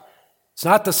trust. It's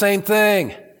not the same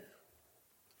thing.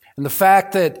 And the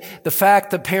fact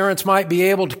that parents might be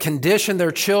able to condition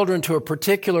their children to a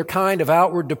particular kind of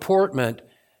outward deportment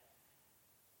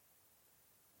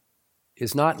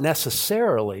is not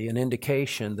necessarily an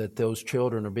indication that those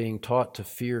children are being taught to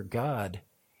fear God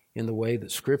in the way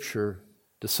that Scripture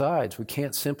decides. We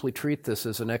can't simply treat this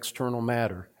as an external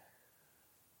matter.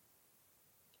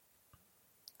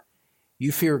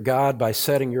 You fear God by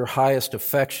setting your highest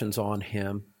affections on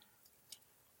Him.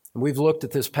 And we've looked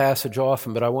at this passage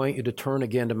often, but I want you to turn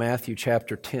again to Matthew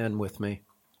chapter 10 with me.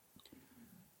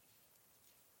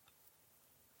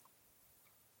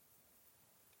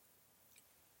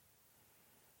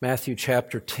 Matthew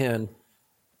chapter 10.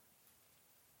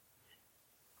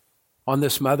 On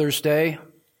this Mother's Day,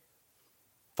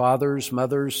 fathers,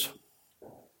 mothers,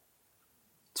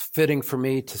 it's fitting for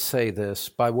me to say this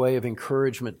by way of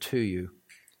encouragement to you.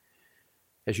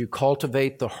 As you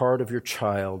cultivate the heart of your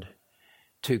child,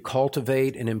 to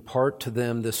cultivate and impart to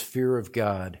them this fear of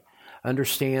God,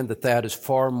 understand that is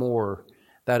far more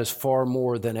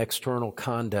than external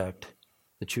conduct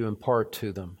that you impart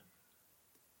to them.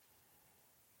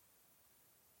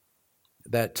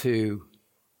 That to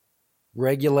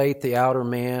regulate the outer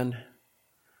man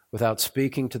without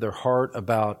speaking to their heart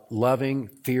about loving,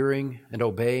 fearing, and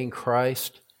obeying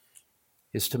Christ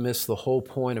is to miss the whole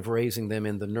point of raising them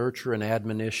in the nurture and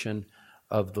admonition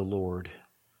of the Lord.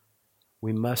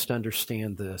 We must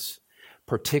understand this,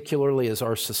 particularly as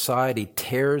our society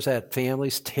tears at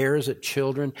families, tears at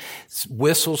children,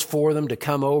 whistles for them to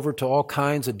come over to all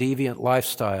kinds of deviant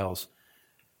lifestyles.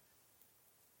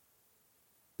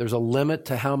 There's a limit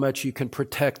to how much you can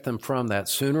protect them from that.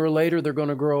 Sooner or later, they're going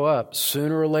to grow up.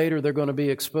 Sooner or later, they're going to be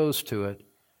exposed to it.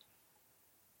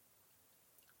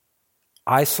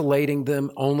 Isolating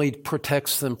them only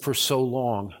protects them for so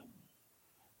long.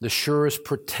 The surest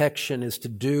protection is to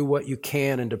do what you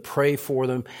can and to pray for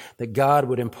them that God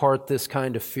would impart this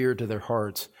kind of fear to their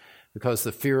hearts, because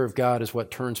the fear of God is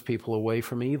what turns people away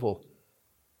from evil.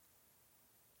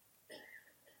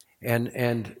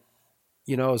 And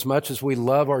as much as we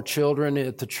love our children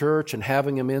at the church and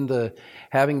having them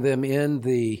in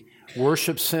the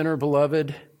worship center,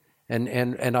 beloved,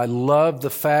 and I love the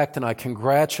fact, and I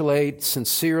congratulate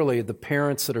sincerely the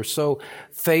parents that are so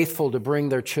faithful to bring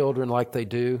their children like they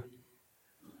do.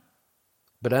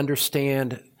 But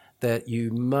understand that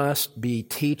you must be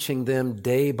teaching them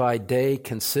day by day,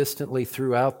 consistently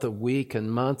throughout the week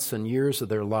and months and years of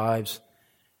their lives.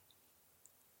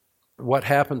 What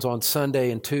happens on Sunday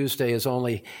and Tuesday is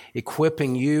only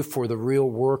equipping you for the real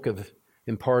work of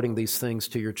imparting these things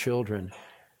to your children.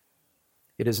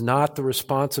 It is not the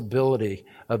responsibility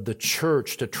of the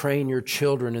church to train your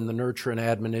children in the nurture and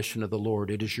admonition of the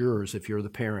Lord. It is yours if you're the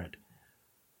parent.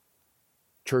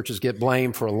 Churches get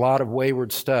blamed for a lot of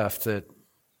wayward stuff that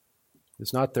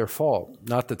is not their fault.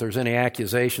 Not that there's any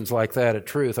accusations like that at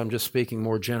Truth. I'm just speaking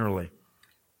more generally.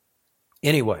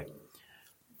 Anyway,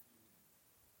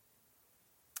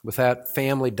 with that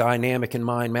family dynamic in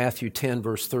mind, Matthew 10,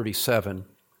 verse 37,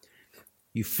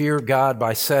 you fear God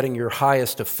by setting your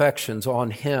highest affections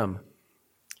on Him.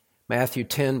 Matthew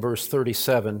 10, verse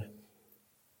 37.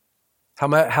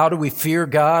 How do we fear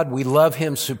God? We love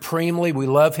Him supremely. We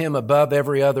love Him above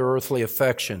every other earthly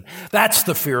affection. That's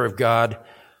the fear of God.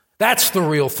 That's the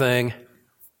real thing.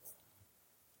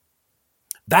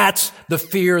 That's the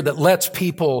fear that lets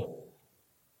people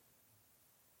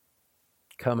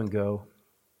come and go.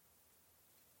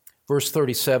 Verse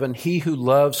 37, he who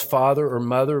loves father or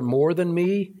mother more than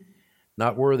me,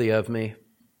 not worthy of me.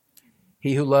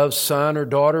 He who loves son or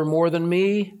daughter more than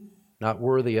me, not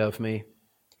worthy of me.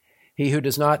 He who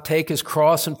does not take his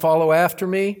cross and follow after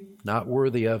me, not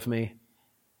worthy of me.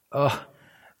 Oh,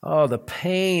 the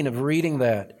pain of reading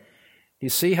that. You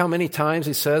see how many times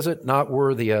he says it? Not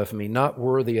worthy of me, not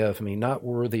worthy of me, not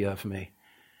worthy of me.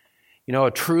 You know,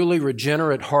 a truly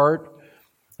regenerate heart,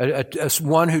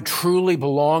 one who truly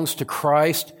belongs to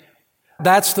Christ,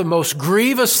 that's the most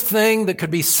grievous thing that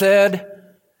could be said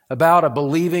about a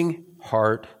believing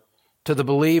heart. To the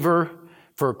believer,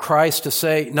 for Christ to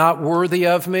say, not worthy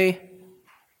of me,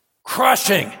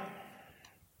 crushing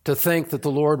to think that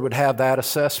the Lord would have that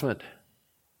assessment.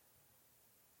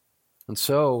 And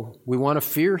so we want to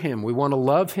fear Him, we want to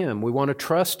love Him, we want to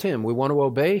trust Him, we want to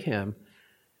obey Him.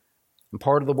 And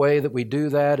part of the way that we do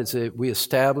that is that we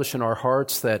establish in our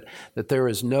hearts that there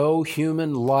is no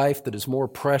human life that is more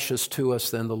precious to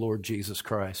us than the Lord Jesus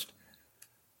Christ.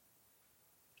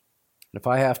 And if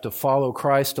I have to follow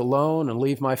Christ alone and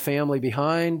leave my family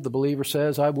behind, the believer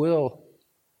says, I will.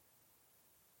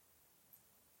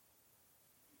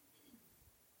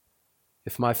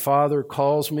 If my Father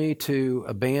calls me to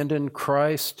abandon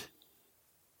Christ,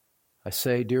 I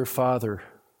say, Dear Father,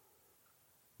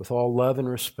 with all love and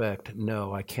respect,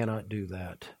 no, I cannot do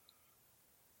that.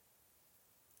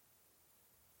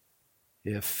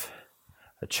 If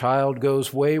a child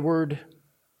goes wayward,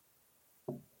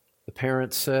 the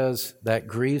parent says, that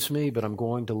grieves me, but I'm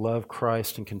going to love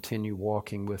Christ and continue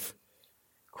walking with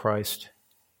Christ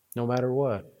no matter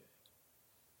what.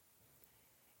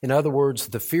 In other words,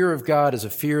 the fear of God is a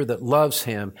fear that loves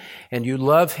Him, and you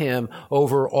love Him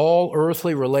over all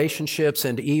earthly relationships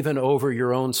and even over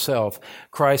your own self.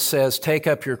 Christ says, take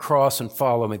up your cross and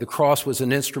follow me. The cross was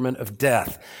an instrument of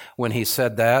death when He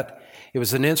said that. It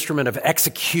was an instrument of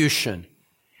execution.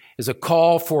 It's a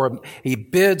call He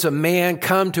bids a man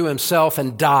come to himself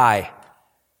and die.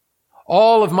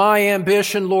 All of my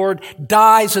ambition, Lord,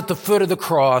 dies at the foot of the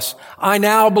cross. I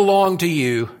now belong to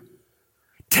You.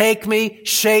 Take me,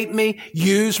 shape me,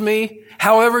 use me,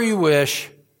 however You wish.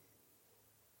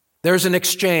 There's an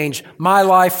exchange, my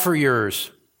life for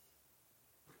yours.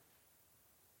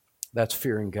 That's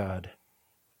fearing God.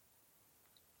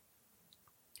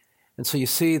 And so you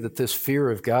see that this fear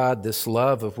of God, this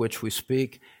love of which we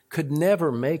speak, could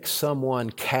never make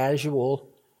someone casual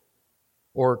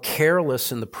or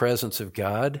careless in the presence of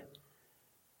God.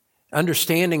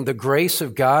 Understanding the grace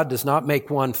of God does not make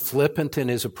one flippant in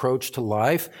his approach to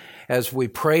life. As we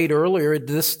prayed earlier,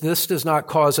 this does not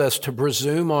cause us to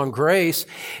presume on grace.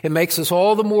 It makes us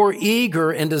all the more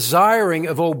eager and desiring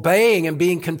of obeying and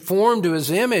being conformed to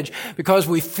His image because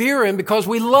we fear Him, because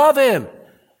we love Him.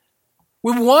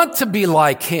 We want to be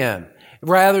like Him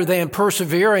rather than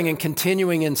persevering and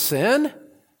continuing in sin.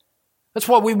 That's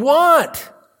what we want.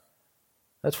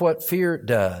 That's what fear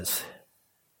does.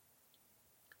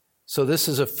 So this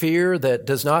is a fear that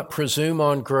does not presume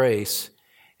on grace.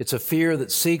 It's a fear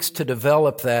that seeks to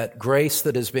develop that grace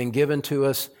that has been given to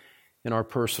us in our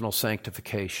personal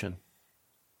sanctification.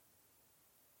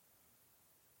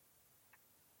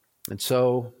 And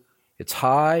so it's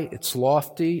high, it's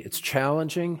lofty, it's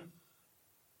challenging.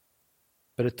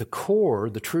 But at the core,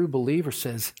 the true believer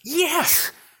says,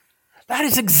 yes, that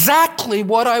is exactly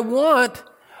what I want.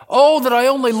 Oh, that I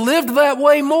only lived that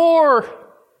way more.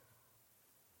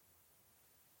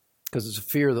 Because it's a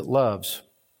fear that loves.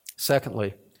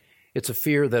 Secondly, it's a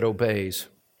fear that obeys.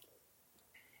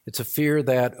 It's a fear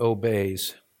that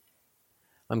obeys.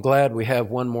 I'm glad we have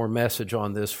one more message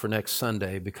on this for next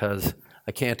Sunday because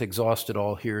I can't exhaust it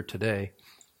all here today.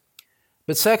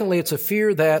 But secondly, it's a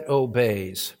fear that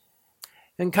obeys.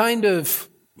 And kind of,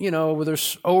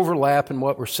 there's overlap in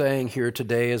what we're saying here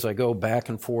today as I go back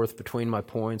and forth between my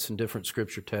points in different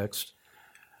scripture texts.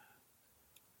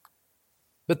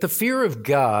 But the fear of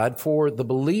God for the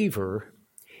believer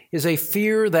is a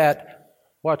fear that,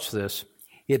 watch this,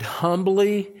 it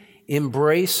humbly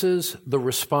embraces the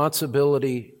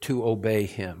responsibility to obey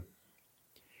Him.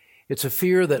 It's a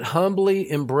fear that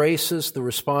humbly embraces the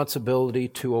responsibility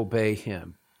to obey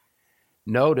Him.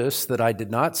 Notice that I did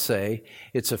not say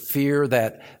it's a fear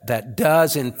that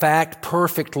does in fact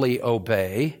perfectly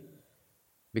obey,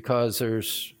 because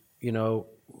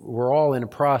we're all in a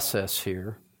process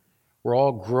here. We're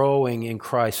all growing in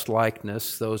Christ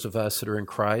likeness, those of us that are in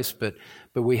Christ, but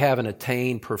we haven't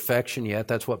attained perfection yet.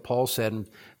 That's what Paul said in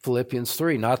Philippians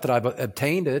 3. Not that I've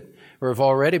obtained it or have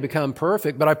already become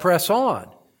perfect, but I press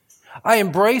on. I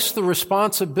embrace the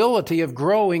responsibility of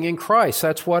growing in Christ.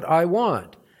 That's what I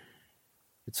want.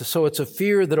 So it's a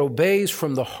fear that obeys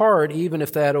from the heart, even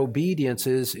if that obedience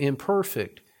is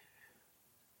imperfect.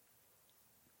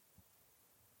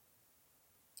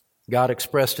 God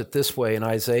expressed it this way in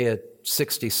Isaiah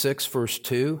 66, verse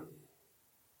 2.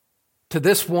 To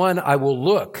this one I will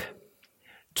look,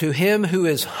 to him who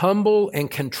is humble and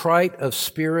contrite of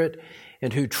spirit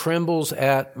and who trembles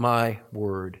at my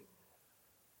word.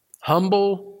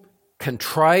 Humble,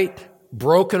 contrite,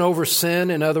 broken over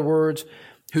sin, in other words,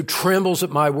 who trembles at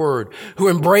my word, who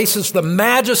embraces the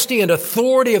majesty and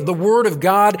authority of the word of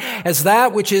God as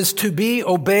that which is to be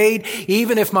obeyed,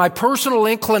 even if my personal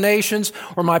inclinations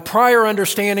or my prior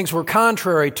understandings were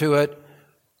contrary to it.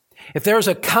 If there's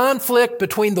a conflict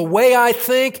between the way I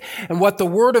think and what the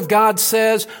word of God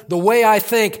says, the way I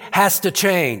think has to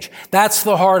change. That's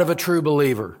the heart of a true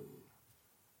believer.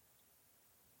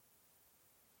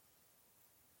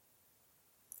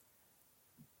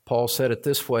 Paul said it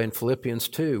this way in Philippians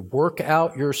 2, work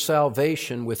out your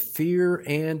salvation with fear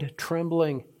and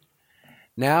trembling.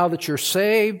 Now that you're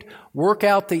saved, work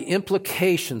out the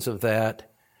implications of that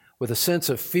with a sense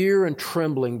of fear and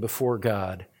trembling before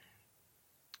God.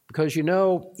 Because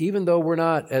even though we're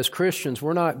not, as Christians,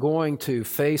 we're not going to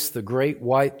face the great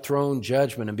white throne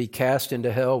judgment and be cast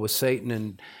into hell with Satan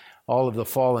and all of the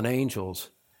fallen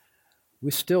angels,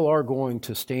 we still are going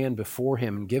to stand before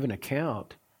Him and give an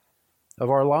account of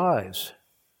our lives.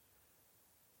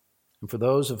 And for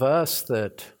those of us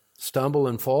that stumble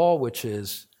and fall, which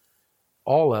is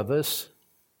all of us,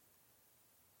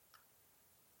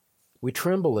 we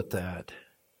tremble at that.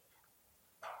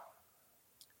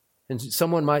 And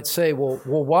someone might say, well,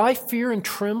 why fear and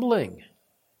trembling?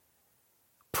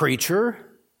 Preacher,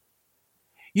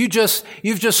 you've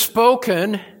just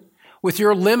spoken with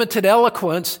your limited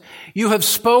eloquence. You have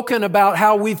spoken about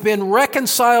how we've been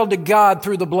reconciled to God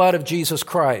through the blood of Jesus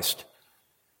Christ.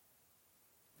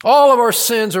 All of our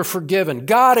sins are forgiven.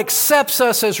 God accepts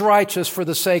us as righteous for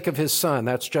the sake of His Son.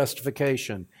 That's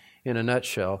justification in a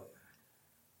nutshell.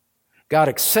 God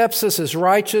accepts us as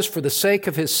righteous for the sake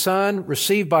of His Son,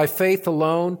 received by faith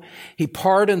alone. He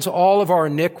pardons all of our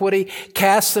iniquity,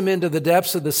 casts them into the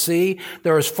depths of the sea.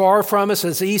 They're as far from us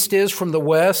as east is from the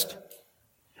west.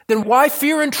 Then why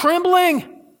fear and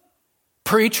trembling?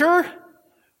 Preacher,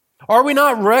 are we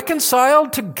not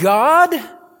reconciled to God?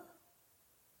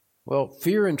 Well,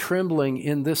 fear and trembling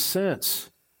in this sense,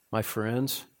 my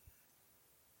friends.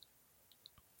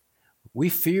 We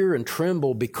fear and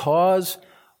tremble because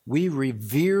we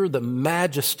revere the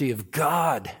majesty of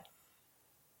God.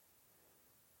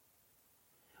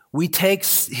 We take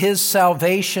His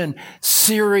salvation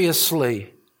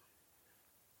seriously.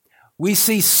 We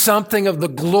see something of the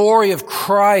glory of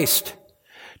Christ.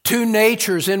 Two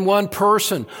natures in one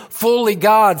person, fully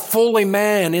God, fully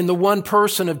man in the one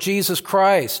person of Jesus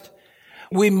Christ.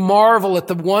 We marvel at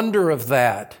the wonder of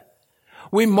that.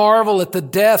 We marvel at the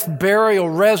death, burial,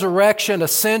 resurrection,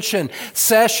 ascension,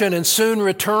 session, and soon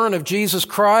return of Jesus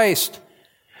Christ.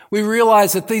 We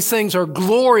realize that these things are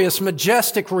glorious,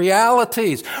 majestic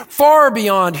realities, far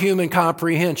beyond human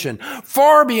comprehension,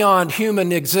 far beyond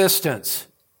human existence.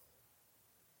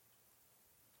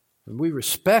 And we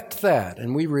respect that,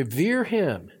 and we revere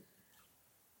Him.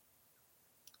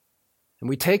 And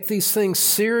we take these things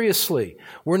seriously.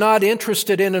 We're not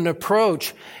interested in an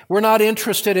approach. We're not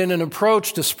interested in an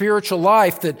approach to spiritual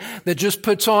life that just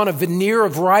puts on a veneer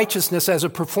of righteousness as a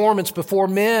performance before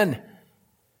men.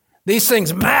 These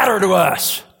things matter to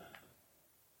us.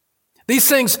 These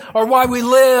things are why we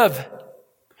live.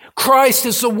 Christ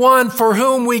is the one for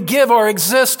whom we give our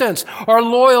existence, our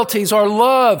loyalties, our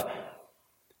love.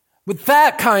 With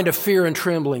that kind of fear and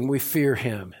trembling, we fear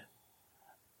Him.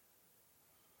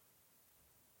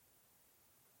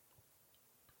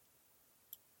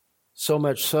 So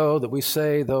much so that we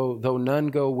say, though none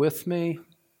go with me,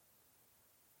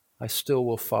 I still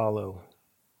will follow.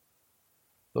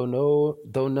 Though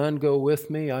none go with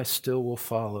me, I still will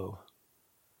follow.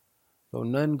 Though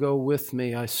none go with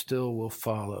me, I still will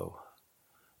follow.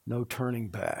 No turning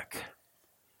back.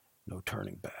 No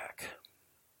turning back.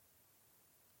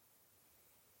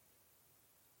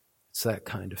 It's that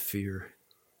kind of fear.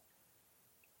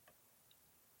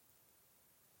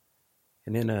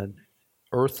 And in an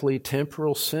earthly,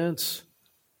 temporal sense,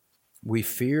 we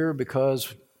fear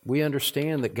because we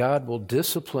understand that God will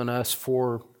discipline us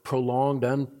for prolonged,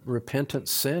 unrepentant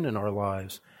sin in our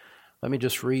lives. Let me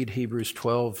just read Hebrews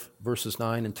 12, verses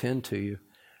 9 and 10 to you.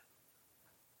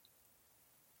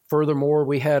 Furthermore,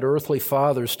 we had earthly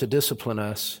fathers to discipline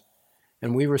us,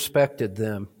 and we respected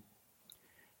them.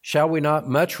 Shall we not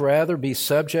much rather be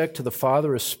subject to the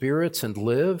Father of spirits and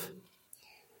live?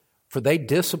 For they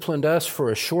disciplined us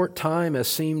for a short time as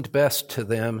seemed best to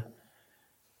them,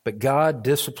 but God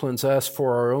disciplines us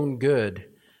for our own good,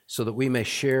 so that we may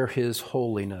share His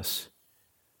holiness.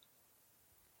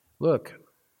 Look,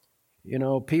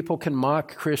 people can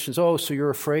mock Christians. Oh, so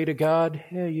you're afraid of God?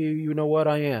 Yeah, you know what?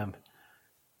 I am.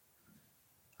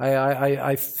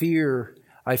 I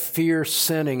fear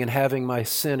sinning and having my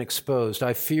sin exposed.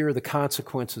 I fear the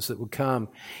consequences that would come.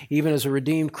 Even as a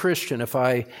redeemed Christian, if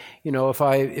I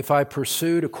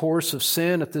pursued a course of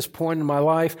sin at this point in my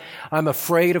life, I'm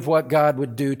afraid of what God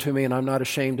would do to me, and I'm not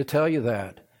ashamed to tell you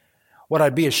that. What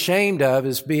I'd be ashamed of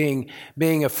is being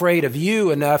afraid of you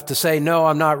enough to say, no,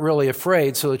 I'm not really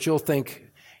afraid, so that you'll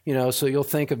think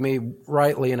of me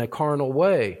rightly in a carnal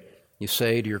way. You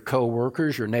say to your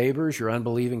co-workers, your neighbors, your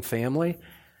unbelieving family,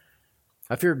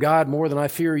 I fear God more than I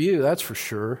fear you, that's for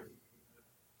sure.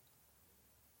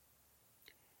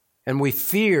 And we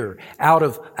fear out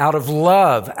of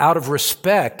love, out of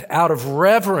respect, out of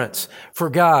reverence for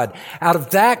God. Out of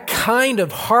that kind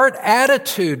of heart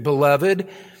attitude, beloved,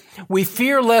 we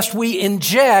fear lest we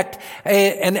inject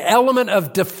an element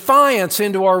of defiance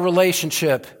into our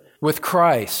relationship with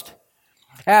Christ.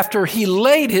 After He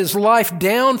laid His life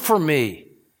down for me,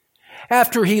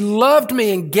 after He loved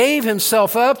me and gave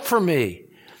Himself up for me,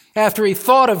 after He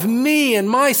thought of me and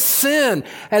my sin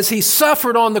as He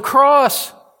suffered on the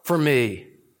cross for me,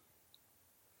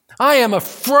 I am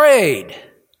afraid.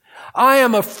 I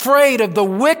am afraid of the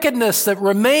wickedness that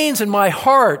remains in my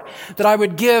heart, that I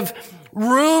would give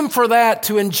room for that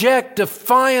to inject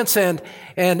defiance and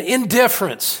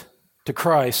indifference to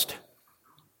Christ.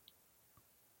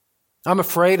 I'm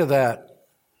afraid of that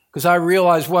because I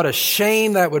realize what a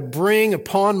shame that would bring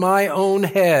upon my own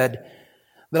head,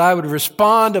 that I would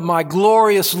respond to my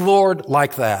glorious Lord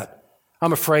like that.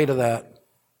 I'm afraid of that.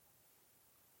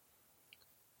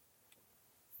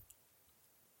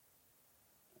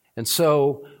 And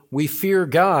so we fear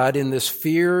God in this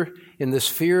fear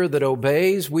that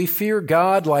obeys. We fear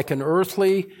God like an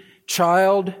earthly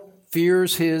child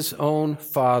fears his own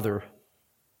father.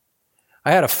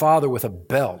 I had a father with a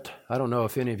belt. I don't know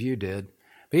if any of you did,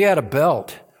 but he had a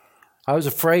belt. I was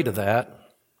afraid of that.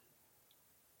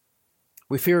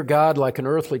 We fear God like an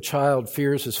earthly child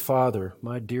fears his father,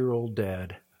 my dear old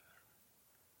dad.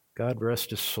 God rest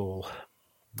his soul,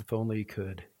 if only he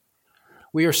could.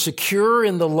 We are secure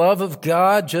in the love of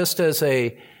God, just as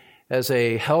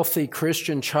a healthy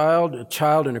Christian child, a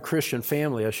child in a Christian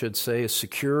family, I should say, is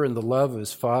secure in the love of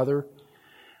his father.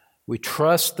 We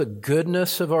trust the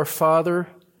goodness of our Father,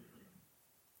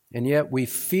 and yet we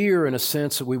fear, in a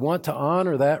sense, that we want to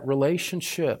honor that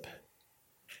relationship.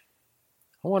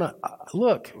 I want to,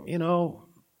 look,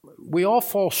 we all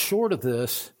fall short of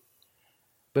this,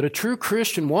 but a true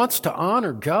Christian wants to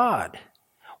honor God,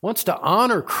 wants to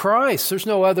honor Christ.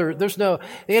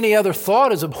 Any other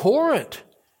thought is abhorrent.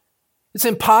 It's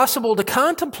impossible to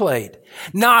contemplate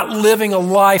not living a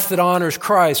life that honors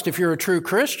Christ if you're a true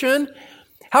Christian.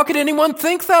 How could anyone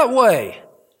think that way?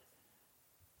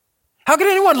 How could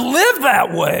anyone live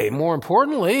that way, more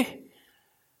importantly?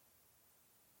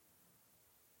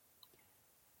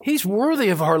 He's worthy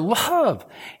of our love.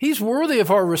 He's worthy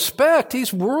of our respect.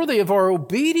 He's worthy of our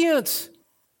obedience.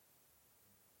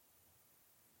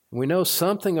 We know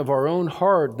something of our own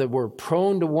heart that we're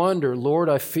prone to wonder, Lord,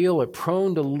 I feel it,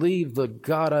 prone to leave the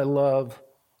God I love.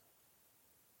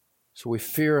 So we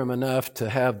fear Him enough to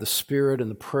have the Spirit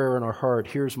and the prayer in our heart.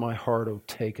 Here's my heart, oh,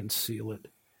 take and seal it.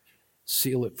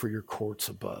 Seal it for your courts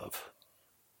above.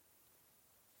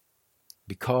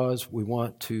 Because we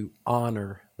want to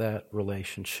honor that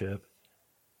relationship.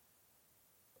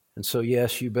 And so,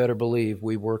 yes, you better believe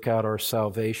we work out our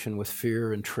salvation with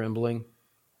fear and trembling.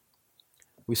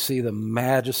 We see the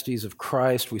majesties of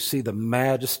Christ. We see the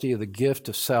majesty of the gift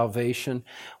of salvation.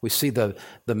 We see the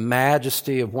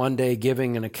majesty of one day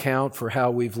giving an account for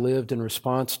how we've lived in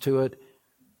response to it.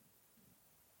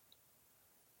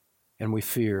 And we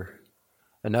fear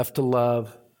enough to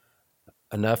love,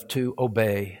 enough to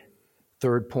obey.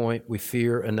 Third point, we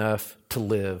fear enough to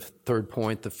live. Third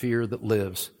point, the fear that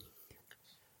lives.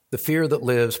 The fear that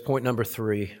lives, point number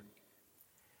 3.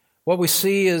 What we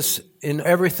see is in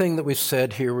everything that we've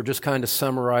said here, we're just kind of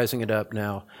summarizing it up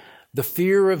now. The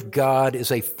fear of God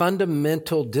is a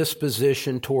fundamental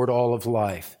disposition toward all of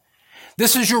life.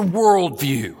 This is your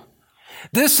worldview.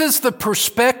 This is the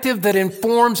perspective that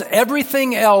informs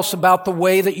everything else about the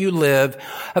way that you live,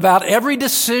 about every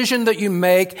decision that you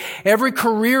make, every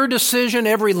career decision,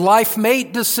 every life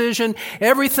mate decision.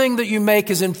 Everything that you make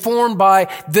is informed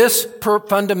by this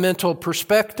fundamental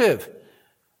perspective.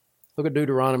 Look at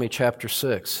Deuteronomy chapter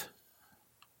 6.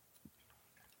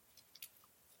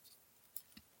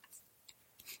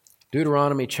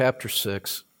 Deuteronomy chapter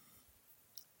 6.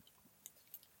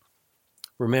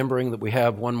 Remembering that we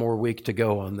have one more week to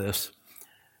go on this.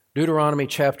 Deuteronomy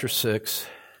chapter 6,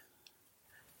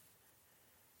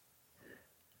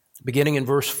 beginning in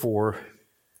verse 4,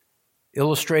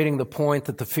 illustrating the point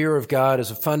that the fear of God is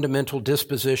a fundamental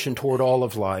disposition toward all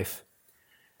of life.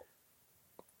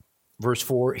 Verse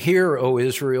 4, "Hear, O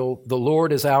Israel, the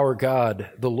Lord is our God,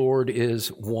 the Lord is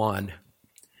one.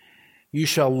 You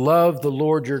shall love the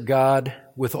Lord your God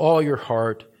with all your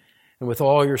heart and with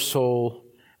all your soul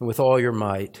and with all your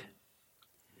might.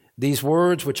 These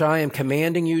words which I am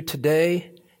commanding you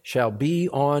today shall be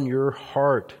on your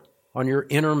heart, on your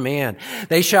inner man.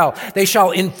 They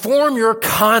shall inform your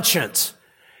conscience.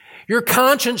 Your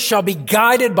conscience shall be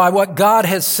guided by what God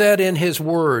has said in His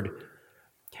Word.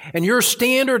 And your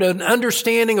standard and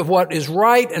understanding of what is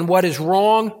right and what is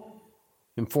wrong,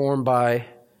 informed by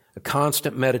a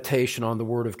constant meditation on the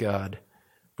Word of God."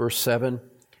 Verse 7,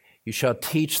 "You shall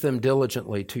teach them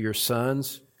diligently to your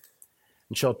sons,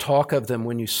 and shall talk of them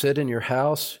when you sit in your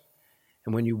house,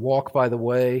 and when you walk by the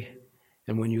way,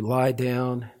 and when you lie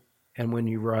down, and when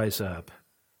you rise up."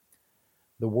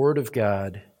 The Word of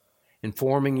God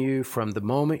informing you from the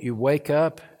moment you wake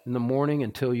up in the morning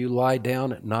until you lie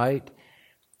down at night,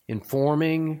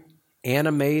 informing,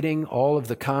 animating all of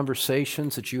the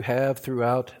conversations that you have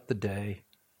throughout the day.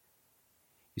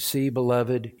 You see,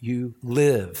 beloved, you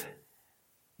live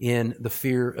in the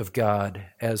fear of God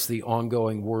as the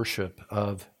ongoing worship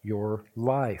of your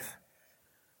life.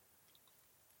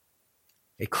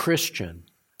 A Christian,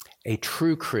 a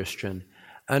true Christian,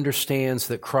 understands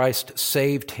that Christ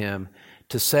saved him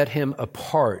to set him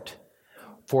apart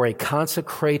for a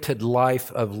consecrated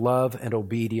life of love and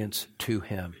obedience to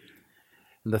Him.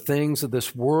 And the things of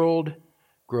this world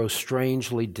grow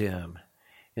strangely dim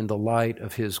in the light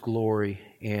of His glory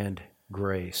and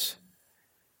grace.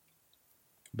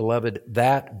 Beloved,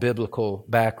 that biblical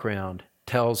background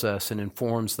tells us and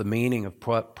informs the meaning of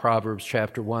Proverbs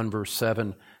chapter 1, verse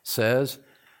 7 says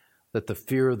that the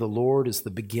fear of the Lord is the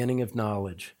beginning of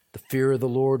knowledge. The fear of the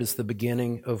Lord is the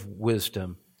beginning of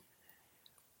wisdom.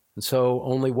 And so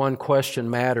only one question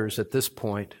matters at this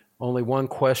point. Only one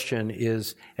question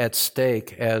is at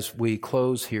stake as we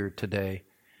close here today.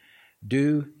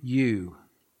 Do you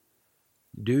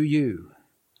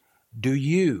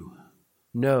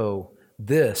know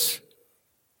this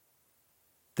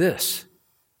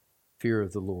fear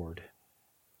of the Lord?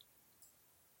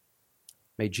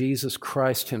 May Jesus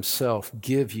Christ Himself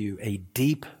give you a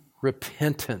deep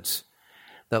repentance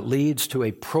that leads to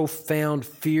a profound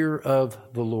fear of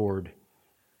the Lord,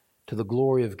 to the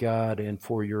glory of God and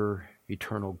for your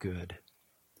eternal good.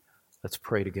 Let's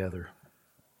pray together.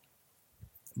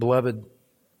 Beloved,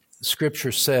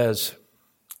 Scripture says,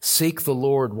 "Seek the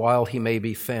Lord while He may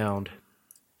be found.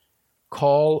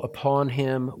 Call upon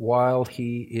Him while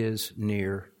He is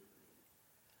near.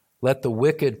 Let the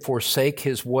wicked forsake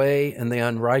his way and the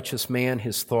unrighteous man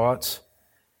his thoughts,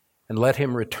 and let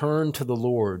him return to the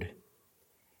Lord,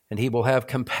 and He will have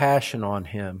compassion on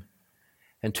him,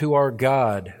 and to our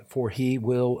God, for He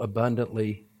will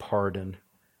abundantly pardon."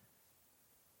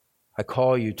 I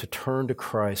call you to turn to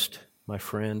Christ, my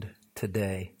friend,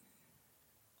 today.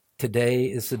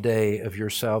 Today is the day of your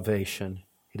salvation.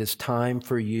 It is time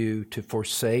for you to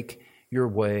forsake your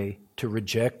way, to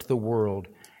reject the world,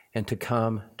 and to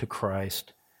come to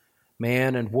Christ.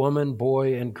 Man and woman,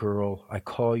 boy and girl, I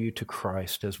call you to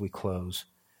Christ as we close.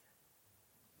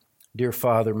 Dear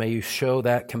Father, may You show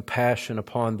that compassion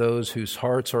upon those whose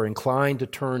hearts are inclined to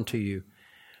turn to You.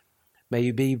 May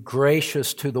You be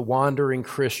gracious to the wandering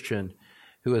Christian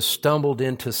who has stumbled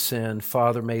into sin.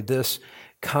 Father, may this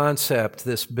concept,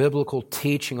 this biblical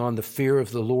teaching on the fear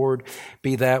of the Lord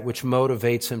be that which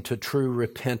motivates him to true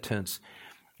repentance.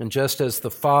 And just as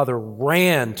the father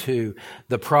ran to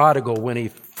the prodigal when he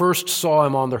first saw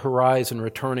him on the horizon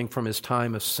returning from his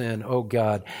time of sin, oh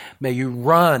God, may You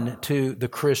run to the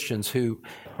Christians who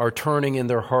are turning in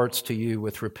their hearts to You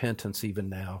with repentance even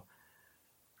now.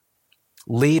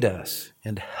 Lead us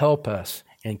and help us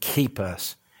and keep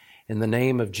us. In the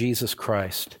name of Jesus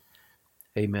Christ,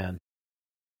 Amen.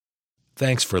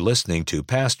 Thanks for listening to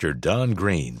Pastor Don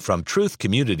Green from Truth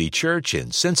Community Church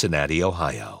in Cincinnati,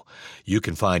 Ohio. You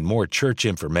can find more church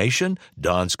information,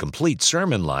 Don's complete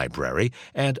sermon library,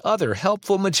 and other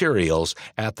helpful materials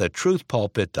at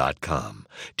thetruthpulpit.com,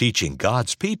 teaching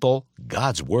God's people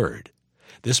God's Word.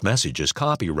 This message is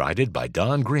copyrighted by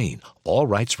Don Green, all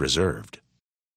rights reserved.